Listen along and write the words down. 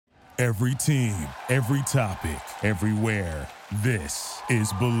Every team, every topic, everywhere. This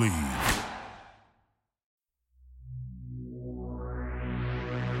is Believe.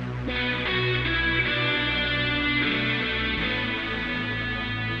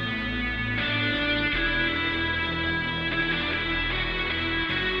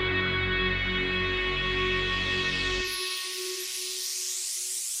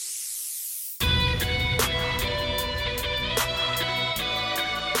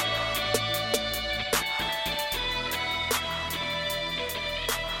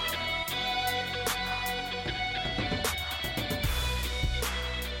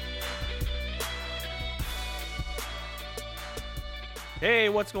 Hey,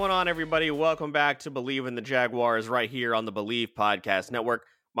 what's going on, everybody? Welcome back to Believe in the Jaguars right here on the Believe Podcast Network.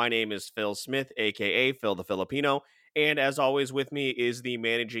 My name is Phil Smith, a.k.a. Phil the Filipino, and as always with me is the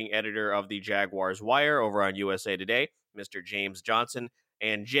managing editor of the Jaguars Wire over on USA Today, Mr. James Johnson.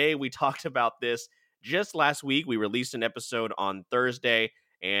 And Jay, we talked about this just last week. We released an episode on Thursday,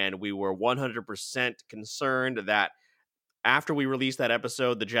 and we were 100% concerned that after we released that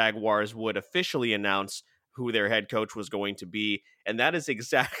episode, the Jaguars would officially announce who their head coach was going to be. And that is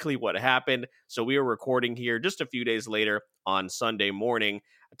exactly what happened. So we are recording here just a few days later on Sunday morning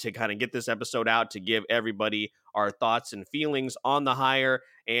to kind of get this episode out, to give everybody our thoughts and feelings on the hire.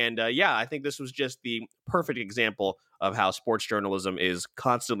 And I think this was just the perfect example of how sports journalism is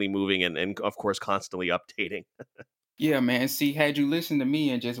constantly moving and of course, constantly updating. Yeah, man. See, had you listened to me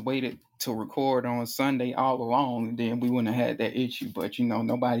and just waited to record on Sunday all along, then we wouldn't have had that issue. But,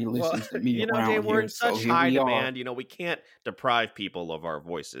 nobody listens to me around Jay, we're here. in such So here high we demand. We can't deprive people of our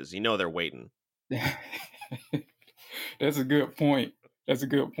voices. They're waiting. That's a good point. That's a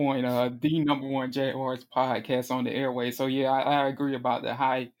good point. The number one Jaguars podcast on the airway. So, yeah, I agree about the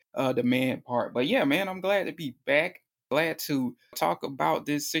high demand part. But, yeah, man, I'm glad to be back. Glad to talk about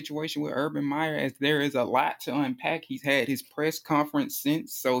this situation with Urban Meyer, as there is a lot to unpack. He's had his press conference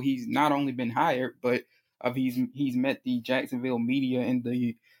since, so he's not only been hired, but he's met the Jacksonville media and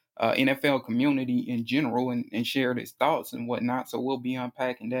the NFL community in general and shared his thoughts and whatnot. So we'll be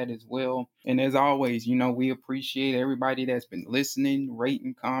unpacking that as well. And as always, we appreciate everybody that's been listening,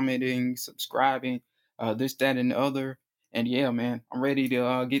 rating, commenting, subscribing, this, that, and the other. And yeah, man, I'm ready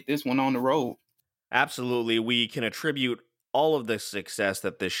to get this one on the road. Absolutely. We can attribute all of the success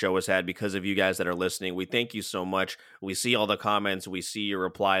that this show has had because of you guys that are listening. We thank you so much. We see all the comments, we see your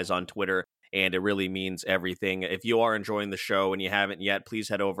replies on Twitter, and it really means everything. If you are enjoying the show and you haven't yet, please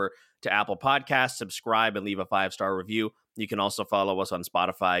head over to Apple Podcasts, subscribe, and leave a 5-star review. You can also follow us on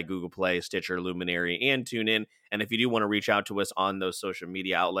Spotify, Google Play, Stitcher, Luminary, and TuneIn. And if you do want to reach out to us on those social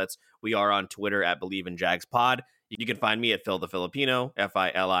media outlets, we are on Twitter at BelieveInJagsPod. You can find me at Phil the Filipino,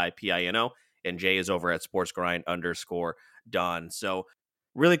 Filipino. And Jay is over at sportsgrind_Don. So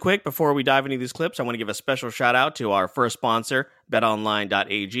really quick, before we dive into these clips, I want to give a special shout out to our first sponsor,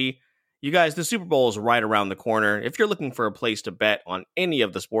 betonline.ag. You guys, the Super Bowl is right around the corner. If you're looking for a place to bet on any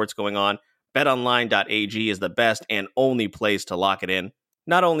of the sports going on, betonline.ag is the best and only place to lock it in.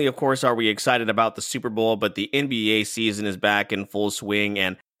 Not only, of course, are we excited about the Super Bowl, but the NBA season is back in full swing,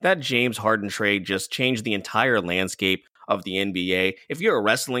 and that James Harden trade just changed the entire landscape of the NBA. If you're a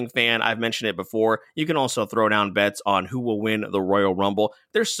wrestling fan, I've mentioned it before, you can also throw down bets on who will win the Royal Rumble.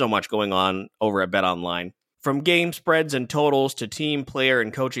 There's so much going on over at BetOnline. From game spreads and totals to team, player,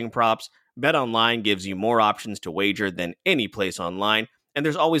 and coaching props, BetOnline gives you more options to wager than any place online. And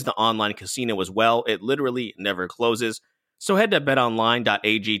there's always the online casino as well. It literally never closes. So head to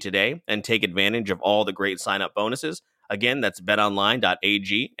betonline.ag today and take advantage of all the great sign-up bonuses. Again, that's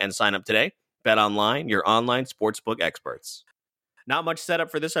betonline.ag and sign up today. BetOnline, your online sportsbook experts. Not much setup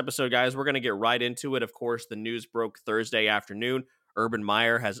for this episode, guys. We're going to get right into it. Of course, the news broke Thursday afternoon. Urban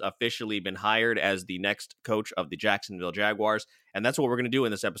Meyer has officially been hired as the next coach of the Jacksonville Jaguars, and that's what we're going to do in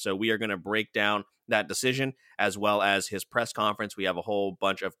this episode. We are going to break down that decision as well as his press conference. We have a whole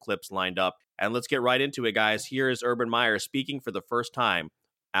bunch of clips lined up, and let's get right into it, guys. Here is Urban Meyer speaking for the first time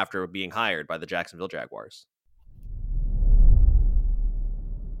after being hired by the Jacksonville Jaguars.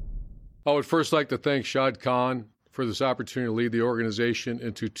 I would first like to thank Shad Khan for this opportunity to lead the organization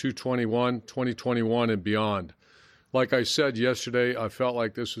into 2021 and beyond. Like I said yesterday, I felt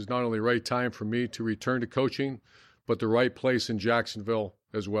like this was not only the right time for me to return to coaching, but the right place in Jacksonville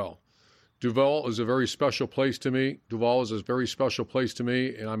as well. Duval is a very special place to me.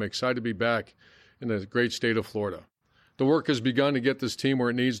 And I'm excited to be back in the great state of Florida. The work has begun to get this team where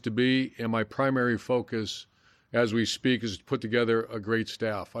it needs to be, and my primary focus as we speak is to put together a great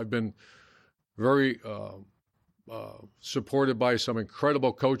staff. I've been very supported by some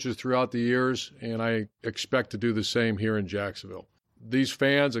incredible coaches throughout the years, and I expect to do the same here in Jacksonville. These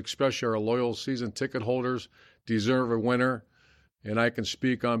fans, especially our loyal season ticket holders, deserve a winner, and I can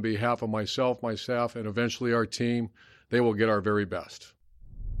speak on behalf of myself, my staff, and eventually our team. They will get our very best.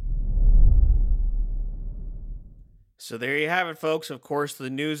 So there you have it, folks. Of course, the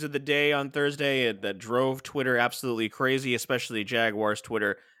news of the day on Thursday that drove Twitter absolutely crazy, especially Jaguars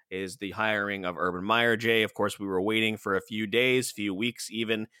Twitter, is the hiring of Urban Meyer. Jay, of course, we were waiting for a few days, few weeks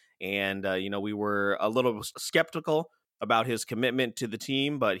even, and we were a little skeptical about his commitment to the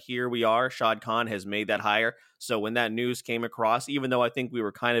team, but here we are. Shad Khan has made that hire. So when that news came across, even though I think we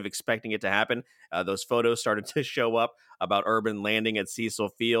were kind of expecting it to happen, those photos started to show up about Urban landing at Cecil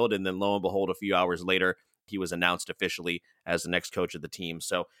Field, and then lo and behold, a few hours later, he was announced officially as the next coach of the team.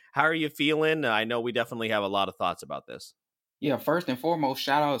 So how are you feeling? I know we definitely have a lot of thoughts about this. Yeah, first and foremost,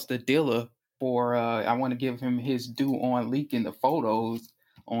 shout outs to Dilla for I want to give him his due on leaking the photos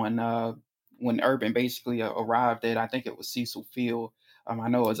on when Urban basically arrived at, I think it was Cecil Field. I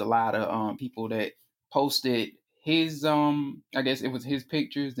know there's a lot of people that posted his I guess it was his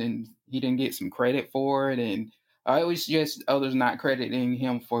pictures, and he didn't get some credit for it, and it was just others not crediting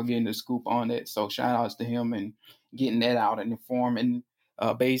him for getting the scoop on it. So shout outs to him and getting that out in the form, and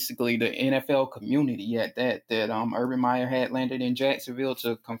basically the NFL community at that Urban Meyer had landed in Jacksonville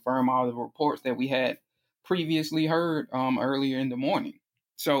to confirm all the reports that we had previously heard earlier in the morning.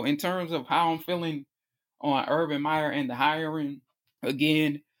 So in terms of how I'm feeling on Urban Meyer and the hiring,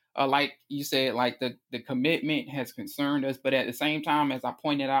 again, like you said, like the commitment has concerned us, but at the same time, as I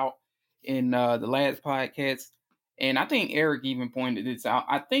pointed out in the last podcast, and I think Eric even pointed this out,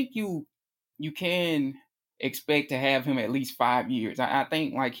 I think you can expect to have him at least 5 years. I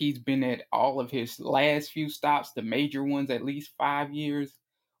think like he's been at all of his last few stops, the major ones, at least 5 years,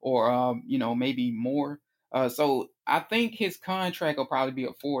 or maybe more. So I think his contract will probably be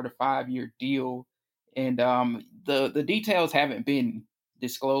a 4 to 5 year deal, and the details haven't been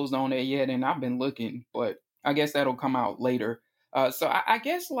disclosed on it yet, and I've been looking, but I guess that'll come out later. So I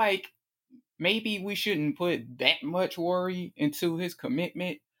guess like maybe we shouldn't put that much worry into his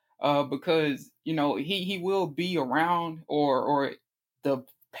commitment, because he will be around, or the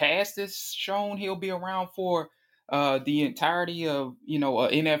past has shown he'll be around for the entirety of an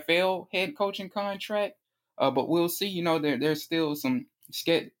NFL head coaching contract. But we'll see. There's still some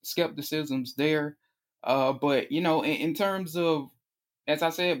skepticisms there. But in terms of, as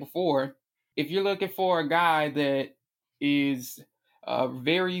I said before, if you're looking for a guy that is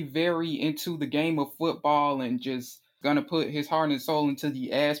very, very into the game of football and just going to put his heart and soul into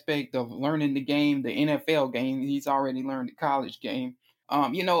the aspect of learning the game, the NFL game, he's already learned the college game.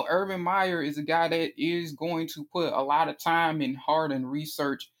 Urban Meyer is a guy that is going to put a lot of time and heart and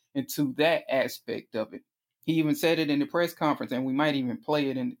research into that aspect of it. He even said it in the press conference, and we might even play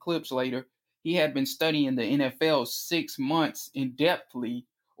it in the clips later. He had been studying the NFL 6 months in depthly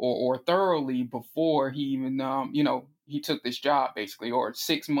or thoroughly before he even, he took this job basically, or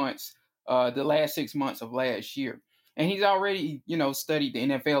 6 months, the last 6 months of last year. And he's already, studied the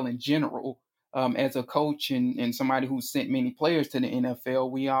NFL in general as a coach and somebody who sent many players to the NFL.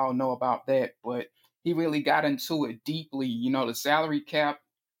 We all know about that, but he really got into it deeply. The salary cap,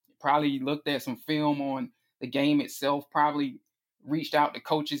 probably looked at some film on the game itself, probably reached out to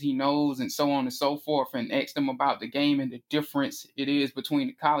coaches he knows and so on and so forth, and asked them about the game and the difference it is between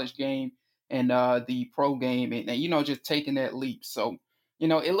the college game and the pro game, and just taking that leap. So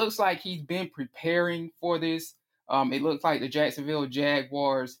it looks like he's been preparing for this. It looks like the Jacksonville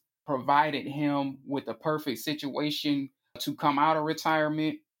Jaguars provided him with the perfect situation to come out of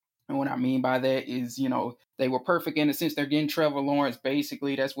retirement. And what I mean by that is, they were perfect in the sense they're getting Trevor Lawrence.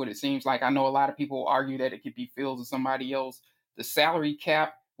 Basically, that's what it seems like. I know a lot of people argue that it could be Fields or somebody else. The salary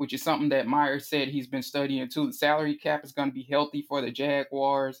cap, which is something that Meyer said he's been studying too. The salary cap is going to be healthy for the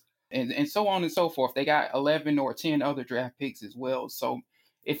Jaguars, and so on and so forth. They got 11 or 10 other draft picks as well. So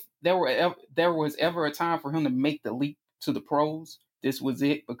if there was ever a time for him to make the leap to the pros, this was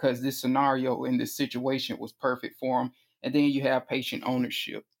it, because this scenario in this situation was perfect for him. And then you have patient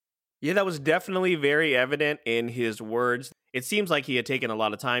ownership. Yeah, that was definitely very evident in his words. It seems like he had taken a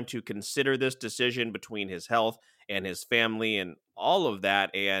lot of time to consider this decision between his health and his family and all of that.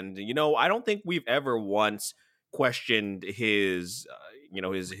 And, I don't think we've ever once questioned his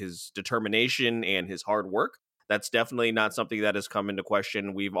determination and his hard work. That's definitely not something that has come into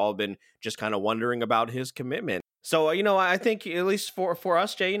question. We've all been just kind of wondering about his commitment. So, I think at least for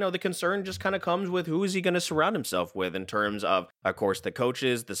us, Jay, the concern just kind of comes with who is he going to surround himself with in terms of course, the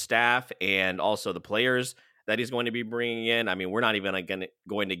coaches, the staff, and also the players that he's going to be bringing in. I mean, we're not even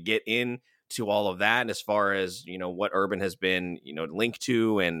going to get into all of that. And as far as, what Urban has been, linked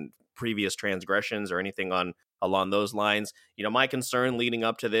to and previous transgressions or anything along those lines. My concern leading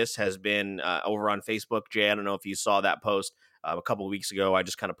up to this has been over on Facebook. Jay, I don't know if you saw that post a couple of weeks ago. I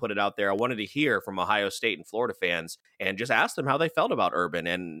just kind of put it out there. I wanted to hear from Ohio State and Florida fans and just ask them how they felt about Urban.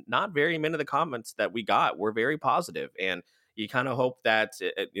 And not very many of the comments that we got were very positive. And you kind of hope that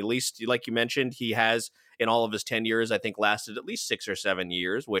at least, like you mentioned, he has, in all of his 10 years, I think lasted at least 6 or 7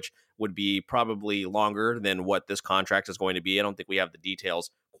 years, which would be probably longer than what this contract is going to be. I don't think we have the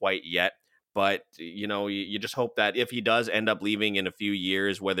details quite yet. But, you just hope that if he does end up leaving in a few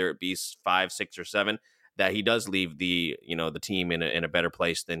years, whether it be 5, 6, or 7, that he does leave the team in a better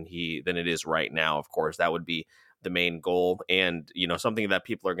place than it is right now. Of course, that would be the main goal. And, something that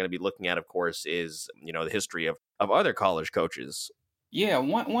people are going to be looking at, of course, is, the history of other college coaches. Yeah,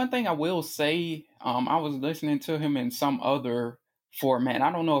 one thing I will say, I was listening to him in some other format.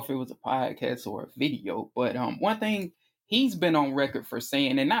 I don't know if it was a podcast or a video, but one thing he's been on record for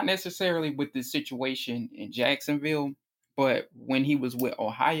saying, and not necessarily with this situation in Jacksonville, but when he was with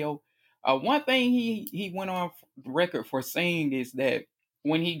Ohio, one thing he went on record for saying is that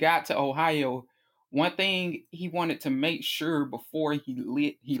when he got to Ohio, one thing he wanted to make sure before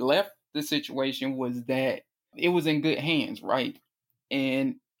he left the situation was that it was in good hands, right?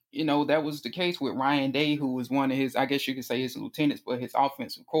 And, that was the case with Ryan Day, who was one of his, I guess you could say his lieutenants, but his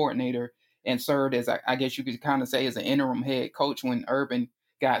offensive coordinator, and served as, I guess you could kind of say, as an interim head coach when Urban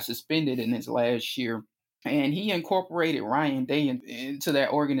got suspended in his last year. And he incorporated Ryan Day into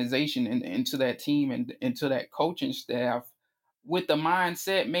that organization and into that team and into that coaching staff with the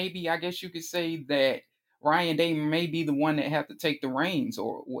mindset, maybe, I guess you could say, that Ryan Day may be the one that have to take the reins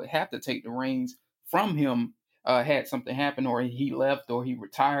or would have to take the reins from him had something happen, or he left, or he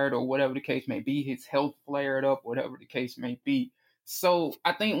retired, or whatever the case may be, his health flared up, whatever the case may be. So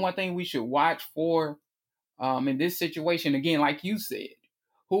I think one thing we should watch for in this situation, again, like you said,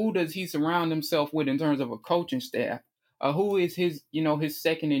 who does he surround himself with in terms of a coaching staff? Who is his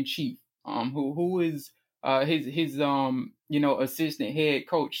second in chief? Who is his assistant head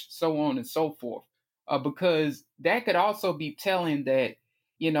coach, so on and so forth? Because that could also be telling that,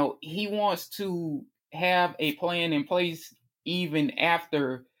 he wants to have a plan in place even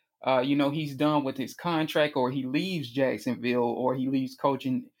after, he's done with his contract, or he leaves Jacksonville, or he leaves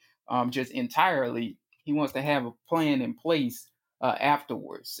coaching just entirely. He wants to have a plan in place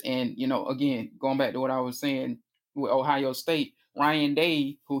afterwards. And, again, going back to what I was saying with Ohio State, Ryan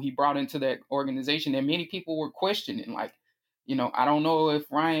Day, who he brought into that organization, and many people were questioning, like, I don't know if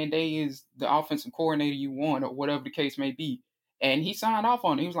Ryan Day is the offensive coordinator you want, or whatever the case may be. And he signed off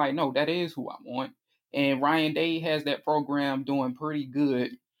on it. He was like, no, that is who I want. And Ryan Day has that program doing pretty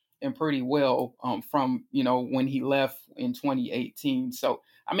good and pretty well from, when he left in 2018. So,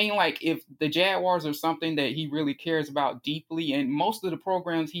 I mean, like, if the Jaguars are something that he really cares about deeply, and most of the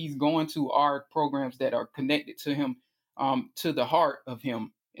programs he's going to are programs that are connected to him, to the heart of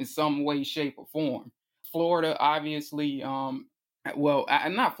him in some way, shape, or form. Florida, obviously,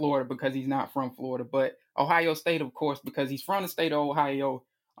 not Florida because he's not from Florida, but Ohio State, of course, because he's from the state of Ohio.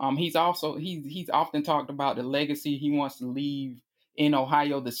 He's often talked about the legacy he wants to leave in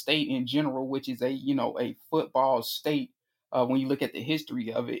Ohio, the state in general, which is a football state when you look at the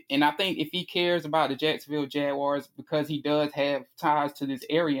history of it. And I think if he cares about the Jacksonville Jaguars, because he does have ties to this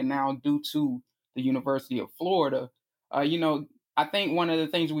area now due to the University of Florida, I think one of the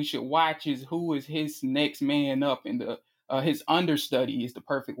things we should watch is who is his next man up, and his understudy is the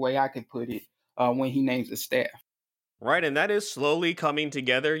perfect way I could put it when he names the staff. Right, and that is slowly coming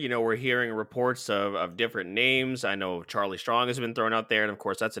together. We're hearing reports of different names. I know Charlie Strong has been thrown out there, and of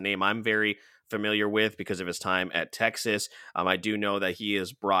course, that's a name I'm very familiar with because of his time at Texas. I do know that he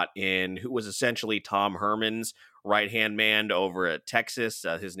has brought in who was essentially Tom Herman's right-hand man over at Texas.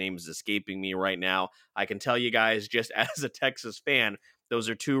 His name is escaping me right now. I can tell you guys, just as a Texas fan, those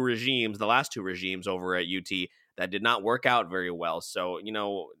are the last two regimes over at UT that did not work out very well. So,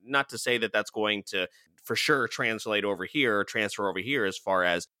 not to say that that's going to for sure transfer over here as far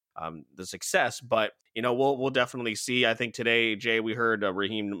as the success, but we'll definitely see. I think today, Jay, we heard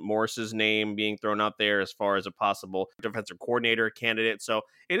Raheem Morris's name being thrown out there as far as a possible defensive coordinator candidate. So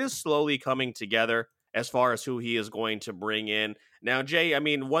it is slowly coming together as far as who he is going to bring in. Now, Jay, I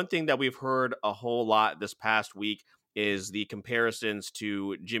mean, one thing that we've heard a whole lot this past week is the comparisons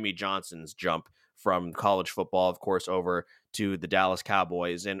to Jimmy Johnson's jump from college football, of course, over to the Dallas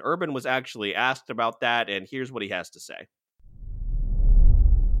Cowboys. And Urban was actually asked about that, and here's what he has to say.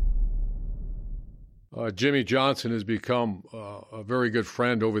 Jimmy Johnson has become a very good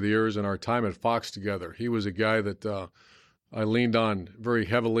friend over the years in our time at Fox together. He was a guy that I leaned on very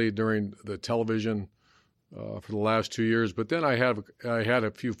heavily during the television for the last 2 years. But then I had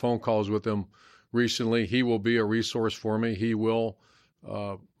a few phone calls with him recently. He will be a resource for me. He will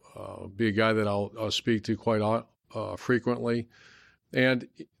be a guy that I'll speak to quite frequently. And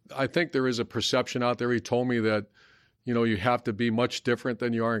I think there is a perception out there. He told me that, you have to be much different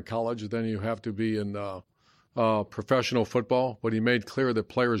than you are in college, than you have to be in professional football. But he made clear that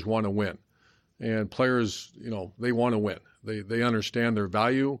players want to win. And players, they want to win. They understand their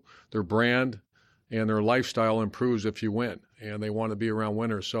value, their brand, and their lifestyle improves if you win. And they want to be around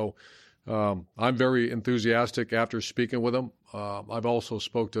winners. So I'm very enthusiastic after speaking with him. I've also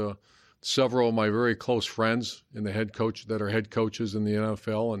spoke to several of my very close friends in the head coaches in the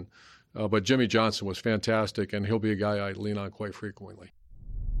NFL, but Jimmy Johnson was fantastic, and he'll be a guy I lean on quite frequently.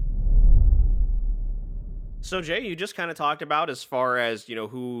 So Jay, you just kind of talked about as far as,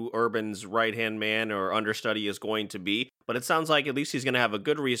 who Urban's right-hand man or understudy is going to be, but it sounds like at least he's going to have a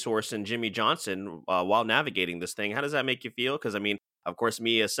good resource in Jimmy Johnson while navigating this thing. How does that make you feel? Because, of course,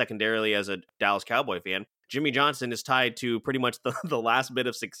 me secondarily as a Dallas Cowboy fan, Jimmy Johnson is tied to pretty much the last bit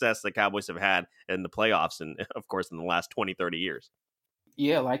of success the Cowboys have had in the playoffs and, of course, in the last 20, 30 years.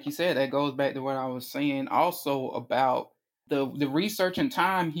 Yeah, like you said, that goes back to what I was saying also about the research and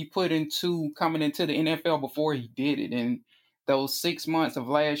time he put into coming into the NFL before he did it. And those 6 months of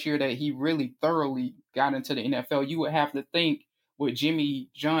last year that he really thoroughly got into the NFL, you would have to think with Jimmy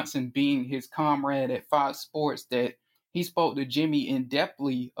Johnson being his comrade at Fox Sports that he spoke to Jimmy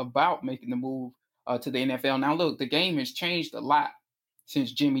in-depthly about making the move to the NFL. Now, look, the game has changed a lot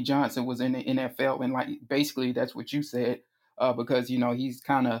since Jimmy Johnson was in the NFL. And basically that's what you said, because, he's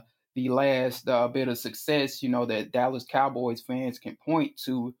kind of the last bit of success, that Dallas Cowboys fans can point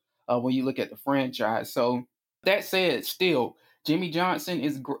to when you look at the franchise. So that said, still, Jimmy Johnson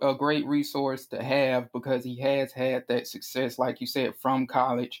is a great resource to have because he has had that success, like you said, from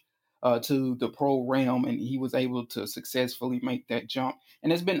college to the pro realm, and he was able to successfully make that jump.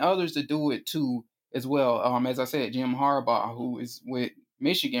 And there's been others to do it too as well. As I said, Jim Harbaugh, who is with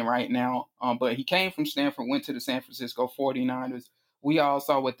Michigan right now, but he came from Stanford, went to the San Francisco 49ers. We all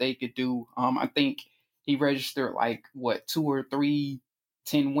saw what they could do. I think he registered 2 or 3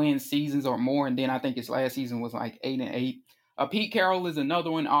 10-win seasons or more, and then I think his last season was 8-8. Pete Carroll is another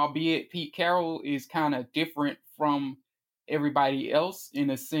one, albeit Pete Carroll is kind of different from everybody else in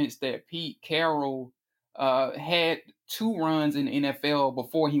the sense that Pete Carroll had 2 runs in the NFL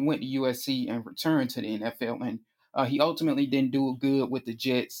before he went to USC and returned to the NFL, and he ultimately didn't do good with the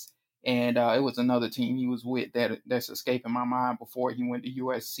Jets. And it was another team he was with that's escaping my mind before he went to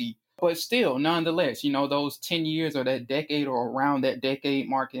USC. But still, nonetheless, those 10 years or that decade or around that decade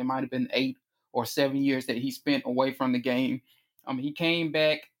mark, it might have been 8 or 7 years that he spent away from the game. He came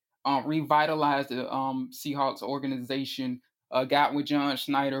back, revitalized the Seahawks organization, got with John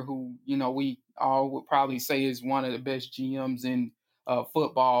Schneider, who, we all would probably say is one of the best GMs in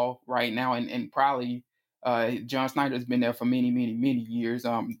football right now. And probably John Schneider's been there for many, many, many years.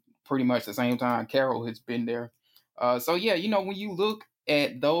 Pretty much the same time Carroll has been there. So yeah, when you look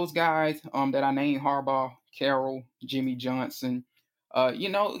at those guys that I named, Harbaugh, Carroll, Jimmy Johnson,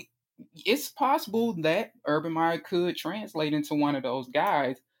 it's possible that Urban Meyer could translate into one of those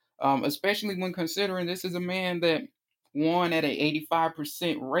guys, especially when considering this is a man that won at an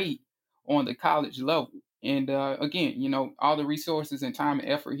 85% rate on the college level. And again, all the resources and time and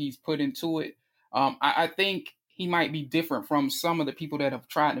effort he's put into it, I think he might be different from some of the people that have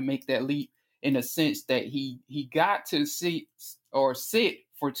tried to make that leap in the sense that he got to sit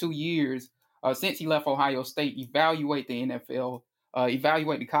for 2 years since he left Ohio State, evaluate the NFL,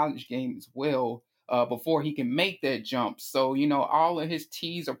 evaluate the college game as well before he can make that jump. So, all of his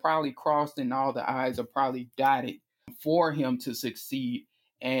T's are probably crossed and all the I's are probably dotted for him to succeed.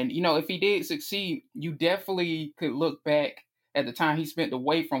 And, if he did succeed, you definitely could look back at the time he spent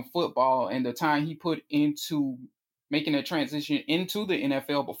away from football and the time he put into making a transition into the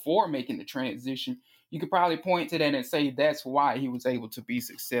NFL before making the transition. You could probably point to that and say that's why he was able to be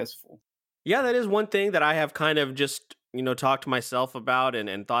successful. Yeah, that is one thing that I have kind of just, talked to myself about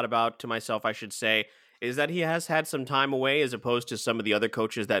and thought about to myself, I should say, is that he has had some time away as opposed to some of the other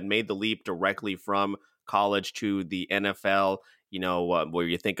coaches that made the leap directly from college to the NFL. Where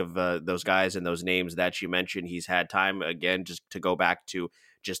you think of those guys and those names that you mentioned, he's had time, again, just to go back to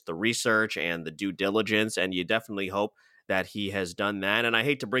just the research and the due diligence, and you definitely hope that he has done that. And I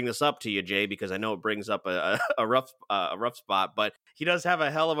hate to bring this up to you, Jay, because I know it brings up a rough spot, but he does have a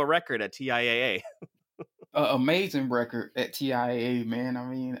hell of a record at TIAA. Amazing record at TIAA, man. I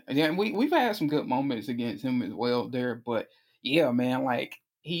mean, again, we've had some good moments against him as well there, but yeah, man,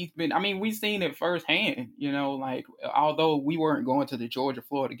 he's been, we've seen it firsthand, although we weren't going to the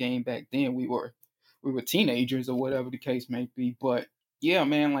Georgia-Florida game back then, we were teenagers or whatever the case may be. But Yeah,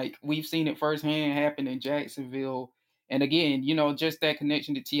 man, like we've seen it firsthand happen in Jacksonville. And again, just that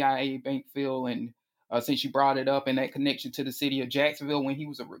connection to TIA Bankfield, and since you brought it up, and that connection to the city of Jacksonville when he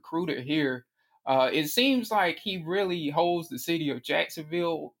was a recruiter here, it seems like he really holds the city of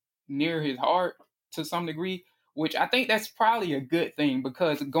Jacksonville near his heart to some degree, which I think that's probably a good thing,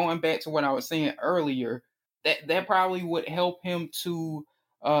 because going back to what I was saying earlier, that probably would help him to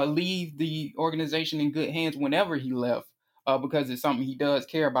leave the organization in good hands whenever he left, because it's something he does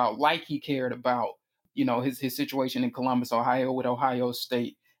care about, like he cared about, his situation in Columbus, Ohio with Ohio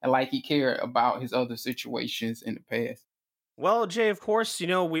State, and like he cared about his other situations in the past. Well, Jay, of course,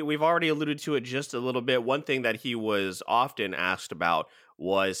 we've already alluded to it just a little bit. One thing that he was often asked about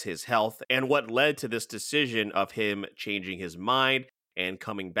was his health and what led to this decision of him changing his mind and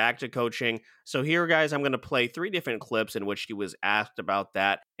coming back to coaching. So here, guys, I'm going to play 3 different clips in which he was asked about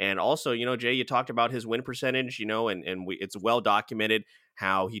that. And also, Jay, you talked about his win percentage, it's well documented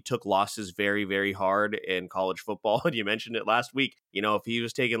how he took losses very, very hard in college football. And you mentioned it last week. If he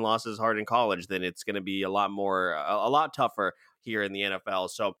was taking losses hard in college, then it's going to be a lot tougher here in the NFL.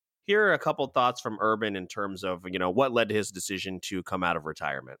 So here are a couple thoughts from Urban in terms of, what led to his decision to come out of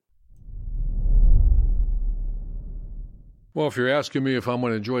retirement. Well, if you're asking me if I'm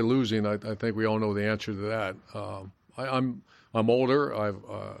going to enjoy losing, I think we all know the answer to that. I'm older.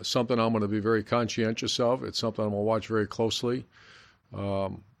 I've something I'm going to be very conscientious of. It's something I'm going to watch very closely.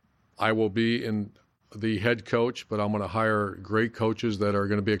 I will be in the head coach, but I'm going to hire great coaches that are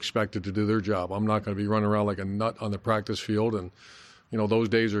going to be expected to do their job. I'm not going to be running around like a nut on the practice field, and those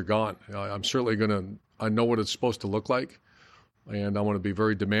days are gone. I'm certainly going to. I know what it's supposed to look like, and I want to be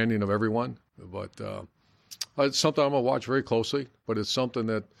very demanding of everyone. But it's something I'm going to watch very closely. But it's something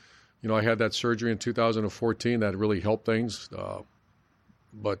that, I had that surgery in 2014 that really helped things.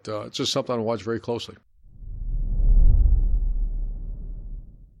 But it's just something I watch very closely.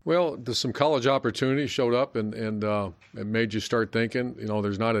 Well, some college opportunities showed up, and it made you start thinking.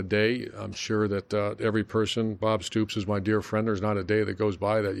 There's not a day. I'm sure that every person, Bob Stoops is my dear friend. There's not a day that goes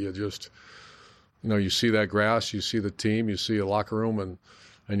by that you just, you see that grass, you see the team, you see a locker room,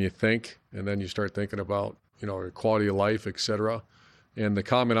 and you think, and then you start thinking about, quality of life, et cetera. And the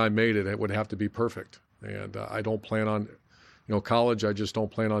comment I made, it would have to be perfect. And I don't plan on, college. I just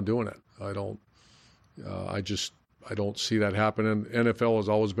don't plan on doing it. I don't see that happening. NFL has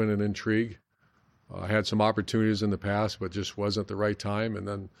always been an intrigue. I had some opportunities in the past, but just wasn't the right time, and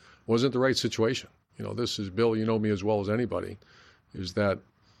then wasn't the right situation. This is, Bill, you know me as well as anybody, is that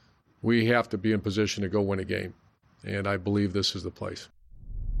we have to be in position to go win a game. And I believe this is the place.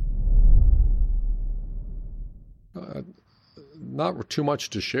 Not too much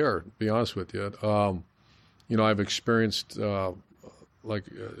to share, to be honest with you. I've experienced,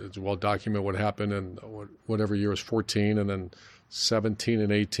 it's well documented what happened in whatever year was 14, and then 17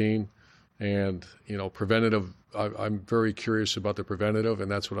 and 18. And, preventative, I'm very curious about the preventative, and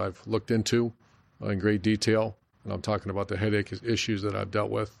that's what I've looked into in great detail. And I'm talking about the headache issues that I've dealt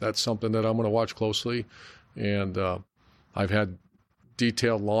with. That's something that I'm going to watch closely. And I've had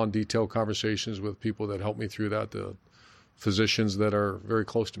detailed conversations with people that helped me through that, the physicians that are very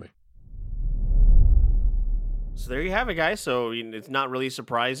close to me. So there you have it, guys. So it's not really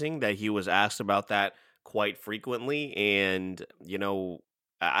surprising that he was asked about that quite frequently. And,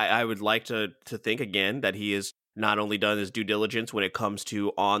 I would like to think again that he has not only done his due diligence when it comes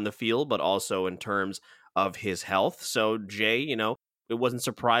to on the field, but also in terms of his health. So Jay, it wasn't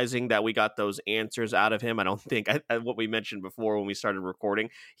surprising that we got those answers out of him. I don't think what we mentioned before when we started recording,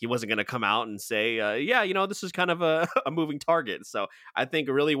 he wasn't going to come out and say, this is kind of a moving target. So I think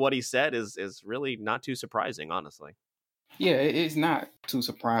really what he said is really not too surprising, honestly. Yeah, it's not too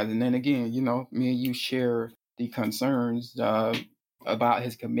surprising. And again, me and you share the concerns about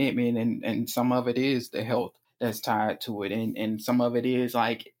his commitment, and some of it is the health that's tied to it. And some of it is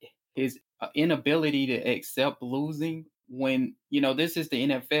like his inability to accept losing when, this is the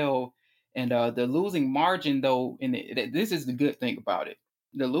NFL, and the losing margin, though, this is the good thing about it.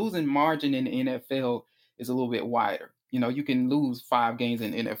 The losing margin in the NFL is a little bit wider. You can lose 5 games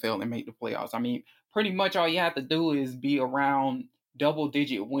in the NFL and make the playoffs. I mean, pretty much all you have to do is be around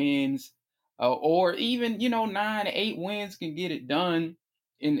double-digit wins, or even, 9, 8 wins can get it done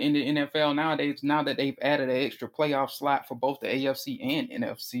in the NFL nowadays, now that they've added an extra playoff slot for both the AFC and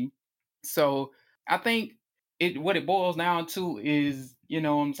NFC. So I think what it boils down to is,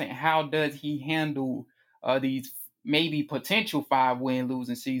 how does he handle these maybe potential 5-win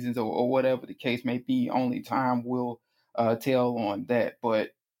losing seasons, or whatever the case may be. Only time will tell on that.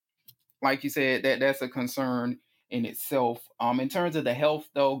 But like you said, that's a concern in itself. In terms of the health,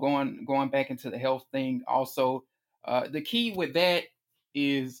 though, going back into the health thing, also the key with that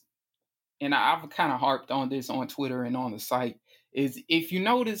is, and I've kind of harped on this on Twitter and on the site, is if you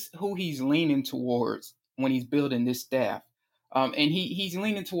notice who he's leaning towards when he's building this staff, and he's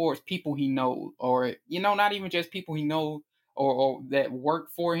leaning towards people he knows, or not even just people he knows or that work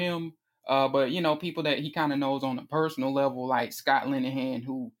for him, but people that he kind of knows on a personal level, like Scott Linehan,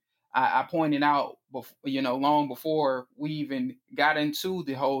 who I pointed out, long before we even got into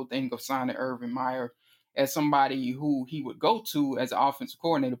the whole thing of signing Urban Meyer, as somebody who he would go to as an offensive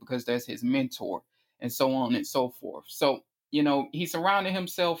coordinator because that's his mentor, and so on and so forth. So, he surrounded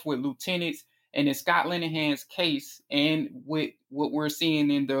himself with lieutenants. And in Scott Linehan's case, and with what we're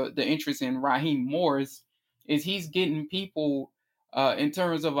seeing in the interest in Raheem Morris, is he's getting people in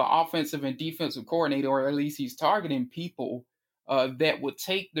terms of an offensive and defensive coordinator, or at least he's targeting people that would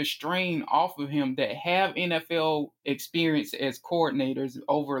take the strain off of him, that have NFL experience as coordinators,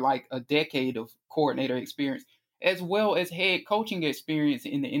 over like a decade of coordinator experience, as well as head coaching experience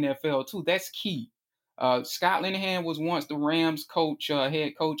in the NFL too. That's key. Scott Linehan was once the Rams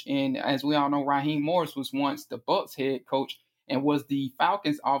head coach, and as we all know, Raheem Morris was once the Bucs head coach and was the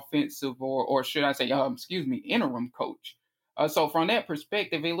Falcons offensive, or should I say, interim coach. So from that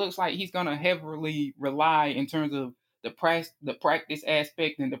perspective, it looks like he's going to heavily rely in terms of the practice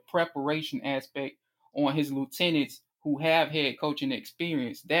aspect and the preparation aspect on his lieutenants who have head coaching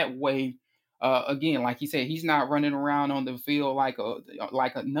experience. That way, again, like he said, he's not running around on the field like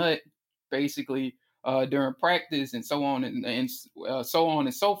a nut, basically, during practice and so on and so on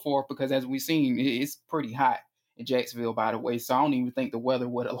and so forth. Because as we've seen, it's pretty hot in Jacksonville, by the way. So I don't even think the weather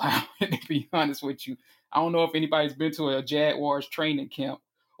would allow it, to be honest with you. I don't know if anybody's been to a Jaguars training camp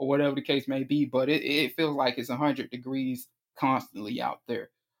or whatever the case may be, but it feels like it's 100 degrees constantly out there.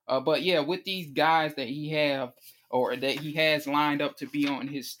 But yeah, with these guys that he has lined up to be on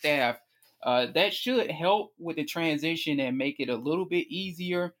his staff, that should help with the transition and make it a little bit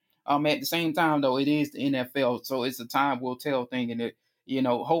easier. At the same time, though, it is the NFL, so it's a time will tell thing, and it,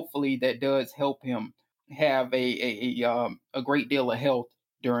 hopefully that does help him have a great deal of health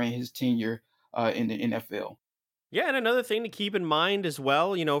during his tenure in the NFL. Yeah, and another thing to keep in mind as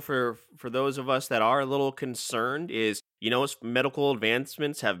well, for those of us that are a little concerned is, his medical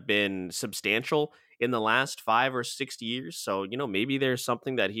advancements have been substantial in the last 5 or 6 years. So, maybe there's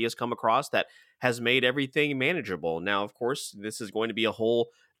something that he has come across that has made everything manageable. Now, of course, this is going to be a whole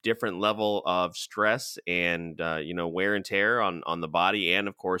different level of stress and wear and tear on the body and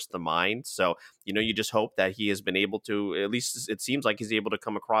of course the mind. So you just hope that he has been able to, at least it seems like he's able to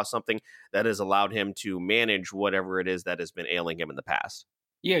come across something that has allowed him to manage whatever it is that has been ailing him in the past.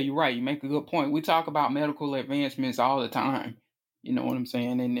 Yeah, you're right. You make a good point. We talk about medical advancements all the time. You know what I'm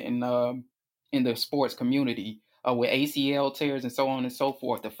saying? In the sports community, with ACL tears and so on and so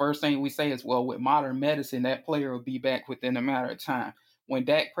forth, the first thing we say is, well, with modern medicine, that player will be back within a matter of time. When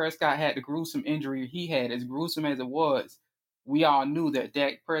Dak Prescott had the gruesome injury he had, as gruesome as it was, we all knew that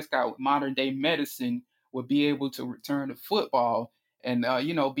Dak Prescott with modern day medicine would be able to return to football and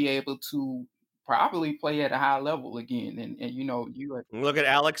be able to probably play at a high level again. And you Look at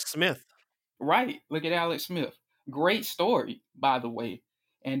Alex Smith. Right. Look at Alex Smith. Great story, by the way.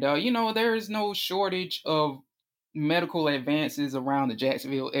 And there is no shortage of medical advances around the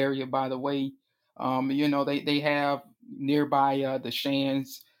Jacksonville area, by the way. They have nearby the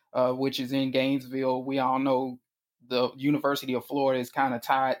Shands, which is in Gainesville. We all know the University of Florida is kind of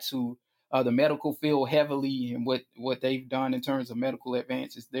tied to the medical field heavily, and what they've done in terms of medical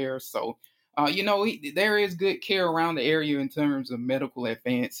advances there. So, there is good care around the area in terms of medical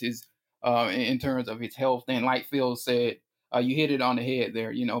advances, in terms of his health. And like Phil said, you hit it on the head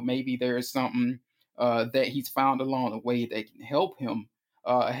there. Maybe there is something that he's found along the way that can help him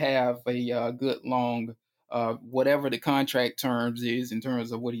have a good long, whatever the contract terms is in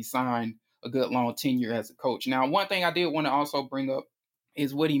terms of what he signed, a good long tenure as a coach. Now, one thing I did want to also bring up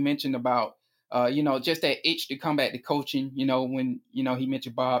is what he mentioned about, just that itch to come back to coaching, when, he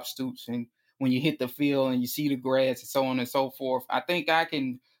mentioned Bob Stoops, and when you hit the field and you see the grass and so on and so forth. I think I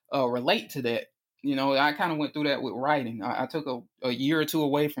can relate to that. I kind of went through that with writing. I took a year or two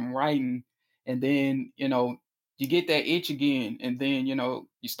away from writing, and then, you get that itch again, and then,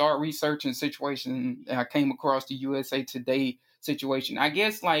 you start researching situations. I came across the USA Today situation. I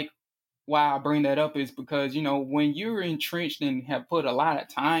guess, like, why I bring that up is because, when you're entrenched and have put a lot of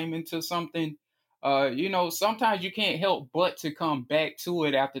time into something, sometimes you can't help but to come back to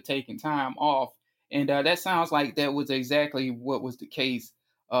it after taking time off. And that sounds like that was exactly what was the case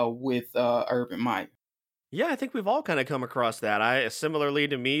with Urban Meyer. Yeah, I think we've all kind of come across that. Similarly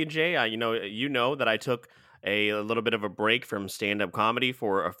to me, Jay, I that I took a little bit of a break from stand-up comedy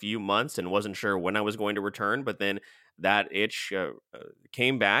for a few months and wasn't sure when I was going to return, but then that itch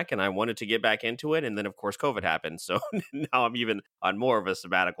came back and I wanted to get back into it. And then, of course, COVID happened. So now I'm even on more of a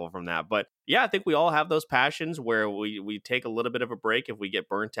sabbatical from that. But yeah, I think we all have those passions where we take a little bit of a break if we get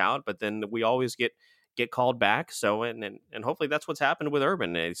burnt out, but then we always get called back. So and hopefully that's what's happened with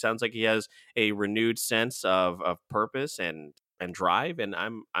Urban. It sounds like he has a renewed sense of purpose and drive, and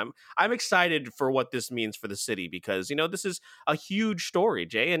I'm excited for what this means for the city, because this is a huge story,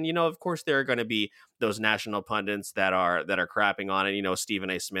 Jay. And of course there are going to be those national pundits that are crapping on it. Stephen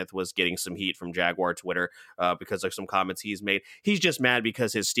A. Smith was getting some heat from Jaguar Twitter because of some comments he's made. He's just mad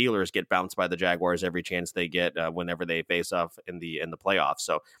because his Steelers get bounced by the Jaguars every chance they get whenever they face off in the playoffs.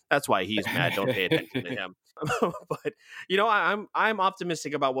 So that's why he's mad. Don't pay attention to him. But I'm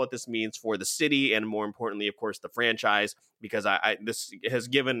optimistic about what this means for the city, and more importantly, of course, the franchise, because this has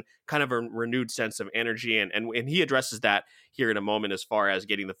given kind of a renewed sense of energy, and he addresses that here in a moment as far as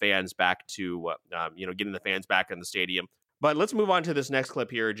getting the fans back to getting the fans back in the stadium. But let's move on to this next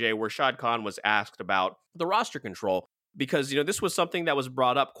clip here, Jay, where Shad Khan was asked about the roster control, because this was something that was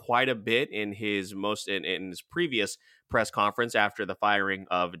brought up quite a bit in his in his previous press conference after the firing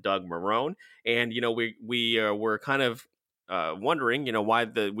of Doug Marrone. And we were kind of wondering why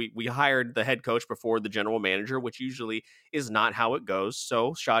we hired the head coach before the general manager, which usually is not how it goes.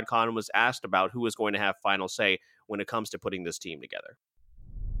 So Shad Khan was asked about who was going to have final say when it comes to putting this team together.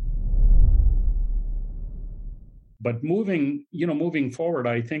 But moving forward,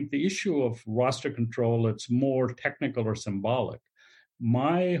 I think the issue of roster control, it's more technical or symbolic.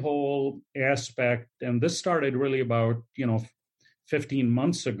 My whole aspect, and this started really about 15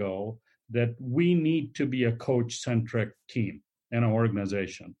 months ago, that we need to be a coach-centric team and an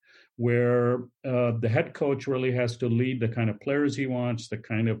organization where the head coach really has to lead the kind of players he wants, the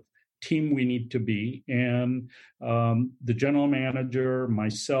kind of team we need to be, and the general manager,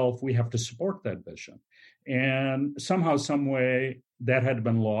 myself, we have to support that vision. And somehow, some way, that had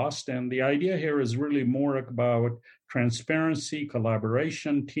been lost. And the idea here is really more about transparency,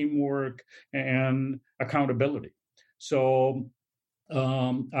 collaboration, teamwork, and accountability. So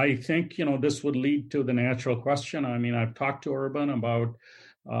I think, this would lead to the natural question. I mean, I've talked to Urban about,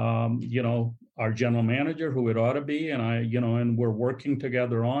 our general manager, who it ought to be, and and we're working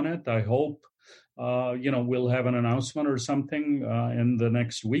together on it. I hope, we'll have an announcement or something in the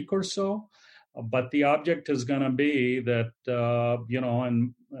next week or so. But the object is going to be that,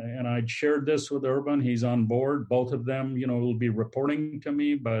 and I'd shared this with Urban. He's on board. Both of them, will be reporting to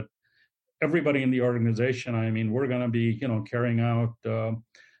me. But everybody in the organization, I mean, we're going to be, carrying out,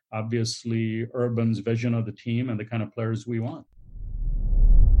 obviously, Urban's vision of the team and the kind of players we want.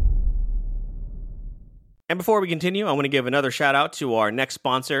 And before we continue, I want to give another shout out to our next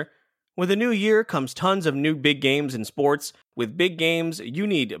sponsor. With a new year comes tons of new big games in sports. With big games, you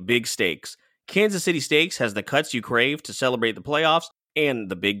need big stakes. Kansas City Steaks has the cuts you crave to celebrate the playoffs and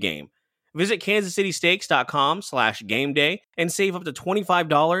the big game. Visit kansascitysteaks.com/gameday and save up to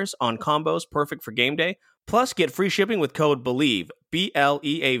 $25 on combos perfect for game day. Plus, get free shipping with code BELIEVE,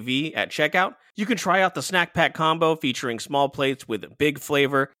 BLEAV, at checkout. You can try out the snack pack combo featuring small plates with big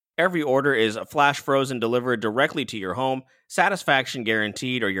flavor. Every order is flash frozen delivered directly to your home. Satisfaction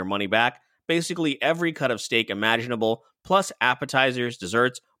guaranteed or your money back. Basically every cut of steak imaginable, plus appetizers,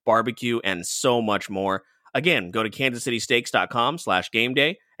 desserts, barbecue, and so much more. Again, go to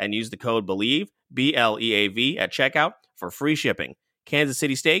kansascitysteaks.com/gameday and use the code BELIEVE, BLEAV, at checkout for free shipping. Kansas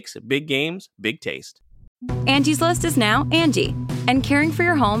City Steaks, big games, big taste. Angie's List is now Angie, and caring for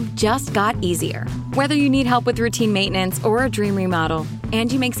your home just got easier. Whether you need help with routine maintenance or a dream remodel,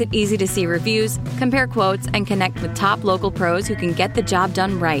 Angie makes it easy to see reviews, compare quotes, and connect with top local pros who can get the job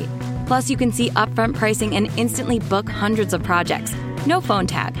done right. Plus, you can see upfront pricing and instantly book hundreds of projects. No phone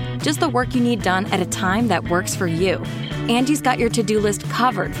tag, just the work you need done at a time that works for you. Angie's got your to-do list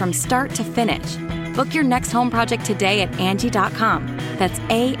covered from start to finish. Book your next home project today at Angie.com. That's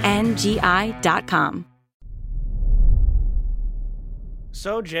ANGI.com.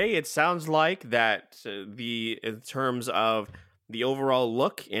 So, Jay, it sounds like that in terms of the overall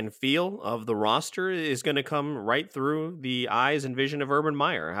look and feel of the roster is going to come right through the eyes and vision of Urban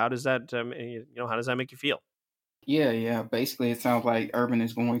Meyer. How does that, how does that make you feel? Yeah. Basically, it sounds like Urban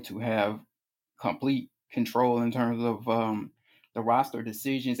is going to have complete control in terms of the roster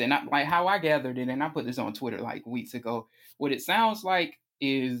decisions. And like how I gathered it, and I put this on Twitter like weeks ago, what it sounds like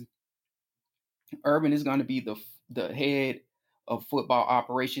is Urban is going to be the head of football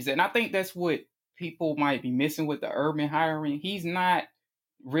operations. And I think that's what people might be missing with the Urban hiring. He's not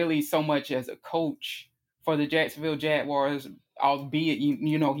really so much as a coach for the Jacksonville Jaguars, albeit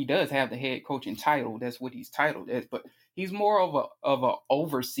you know he does have the head coaching title. That's what he's titled as, but he's more of a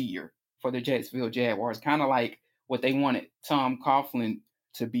overseer for the Jacksonville Jaguars, kind of like what they wanted Tom Coughlin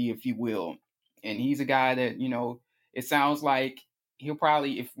to be, if you will. And he's a guy that, you know, it sounds like he'll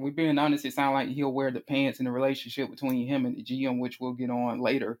probably, if we're being honest, it sounds like he'll wear the pants in the relationship between him and the GM, which we'll get on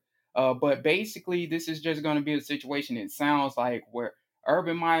later. But basically, this is just going to be a situation, it sounds like, where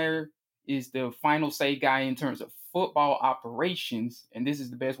Urban Meyer is the final say guy in terms of football operations, and this is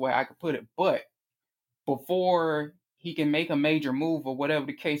the best way I could put it. But before he can make a major move or whatever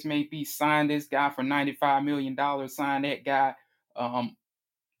the case may be, sign this guy for $95 million, sign that guy,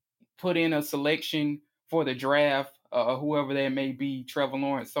 put in a selection for the draft, whoever that may be, Trevor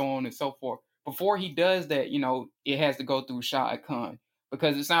Lawrence, so on and so forth. Before he does that, you know, it has to go through Shad Khan,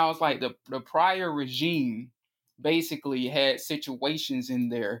 because it sounds like the prior regime basically had situations in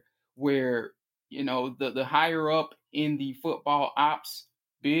there where, you know, the higher up in the football ops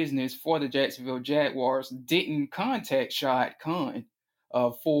business for the Jacksonville Jaguars didn't contact Shad Khan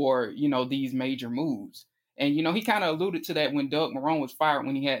for, you know, these major moves. And, you know, he kind of alluded to that when Doug Marrone was fired,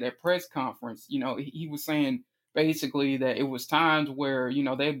 when he had that press conference. You know, he was saying basically that it was times where, you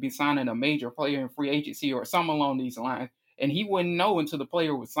know, they'd be signing a major player in free agency or something along these lines, and he wouldn't know until the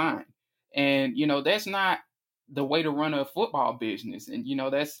player was signed. And, you know, that's not the way to run a football business. And, you know,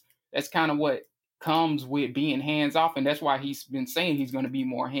 that's kind of what comes with being hands off. And that's why he's been saying he's going to be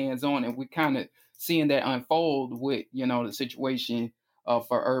more hands on. And we're kind of seeing that unfold with, you know, the situation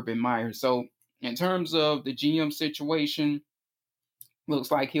for Urban Meyer. So in terms of the GM situation,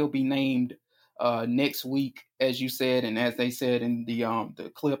 looks like he'll be named next week, as you said, and as they said in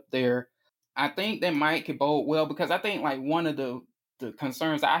the clip there. I think that might could bode well, because I think like one of the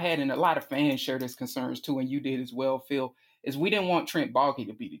concerns I had, and a lot of fans share this concerns too, and you did as well, Phil, is we didn't want Trent Baalke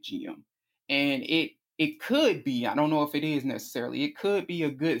to be the GM. And it could be, I don't know if it is necessarily, it could be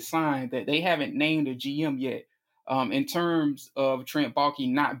a good sign that they haven't named a GM yet in terms of Trent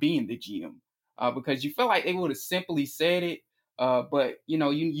Baalke not being the GM. Because you feel like they would have simply said it, but, you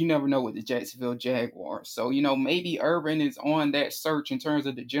know, you never know with the Jacksonville Jaguars. So, you know, maybe Urban is on that search in terms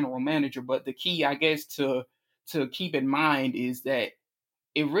of the general manager. But the key, I guess, to keep in mind is that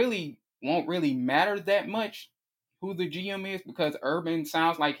it really won't really matter that much who the GM is, because Urban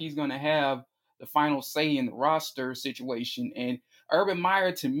sounds like he's going to have the final say in the roster situation. And Urban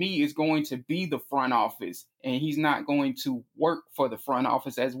Meyer, to me, is going to be the front office, and he's not going to work for the front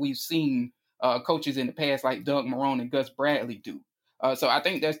office as we've seen coaches in the past like Doug Marrone and Gus Bradley do. So I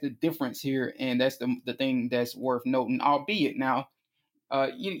think that's the difference here, and that's the thing that's worth noting, albeit now,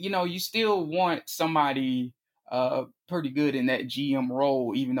 you know, you still want somebody pretty good in that GM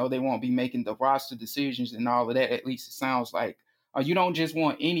role, even though they won't be making the roster decisions and all of that. At least it sounds like you don't just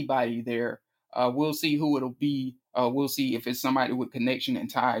want anybody there. We'll see who it'll be. We'll see if it's somebody with connection and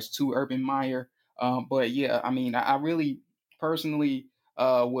ties to Urban Meyer. But yeah, I mean, I really personally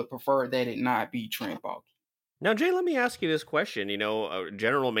would prefer that it not be Trent Baalke. Now, Jay, let me ask you this question. You know, a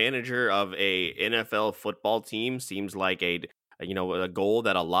general manager of a NFL football team seems like a goal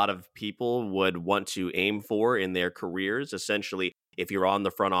that a lot of people would want to aim for in their careers. Essentially, if you're on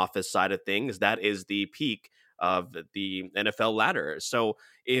the front office side of things, that is the peak of the NFL ladder. So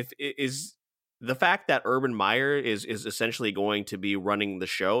if is the fact that Urban Meyer is essentially going to be running the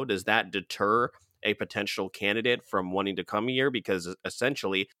show, does that deter a potential candidate from wanting to come here, because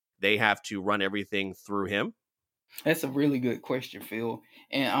essentially they have to run everything through him? That's a really good question, Phil.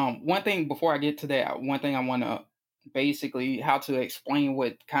 And one thing before I get to that, one thing I want to basically how to explain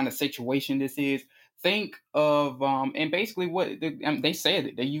what kind of situation this is. Think of and basically what they said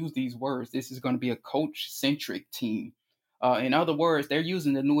it. They use these words. This is going to be a coach-centric team. In other words, they're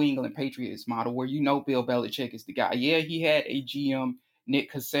using the New England Patriots model, where you know Bill Belichick is the guy. Yeah, he had a GM,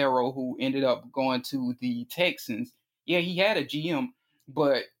 Nick Cassero, who ended up going to the Texans. Yeah, he had a GM,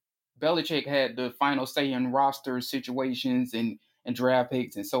 but Belichick had the final say in roster situations and draft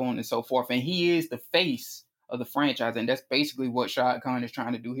picks and so on and so forth. And he is the face of the franchise. And that's basically what Shad Khan is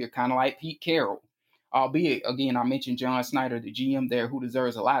trying to do here, kind of like Pete Carroll. Albeit, again, I mentioned John Snyder, the GM there, who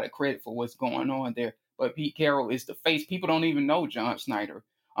deserves a lot of credit for what's going on there. But Pete Carroll is the face. People don't even know John Snyder,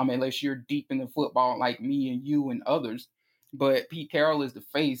 unless you're deep in the football like me and you and others. But Pete Carroll is the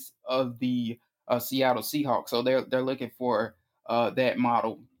face of the Seattle Seahawks. So they're looking for that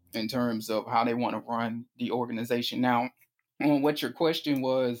model in terms of how they want to run the organization. Now, on what your question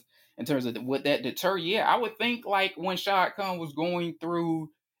was in terms of would that deter? Yeah, I would think like when Shad Khan was going through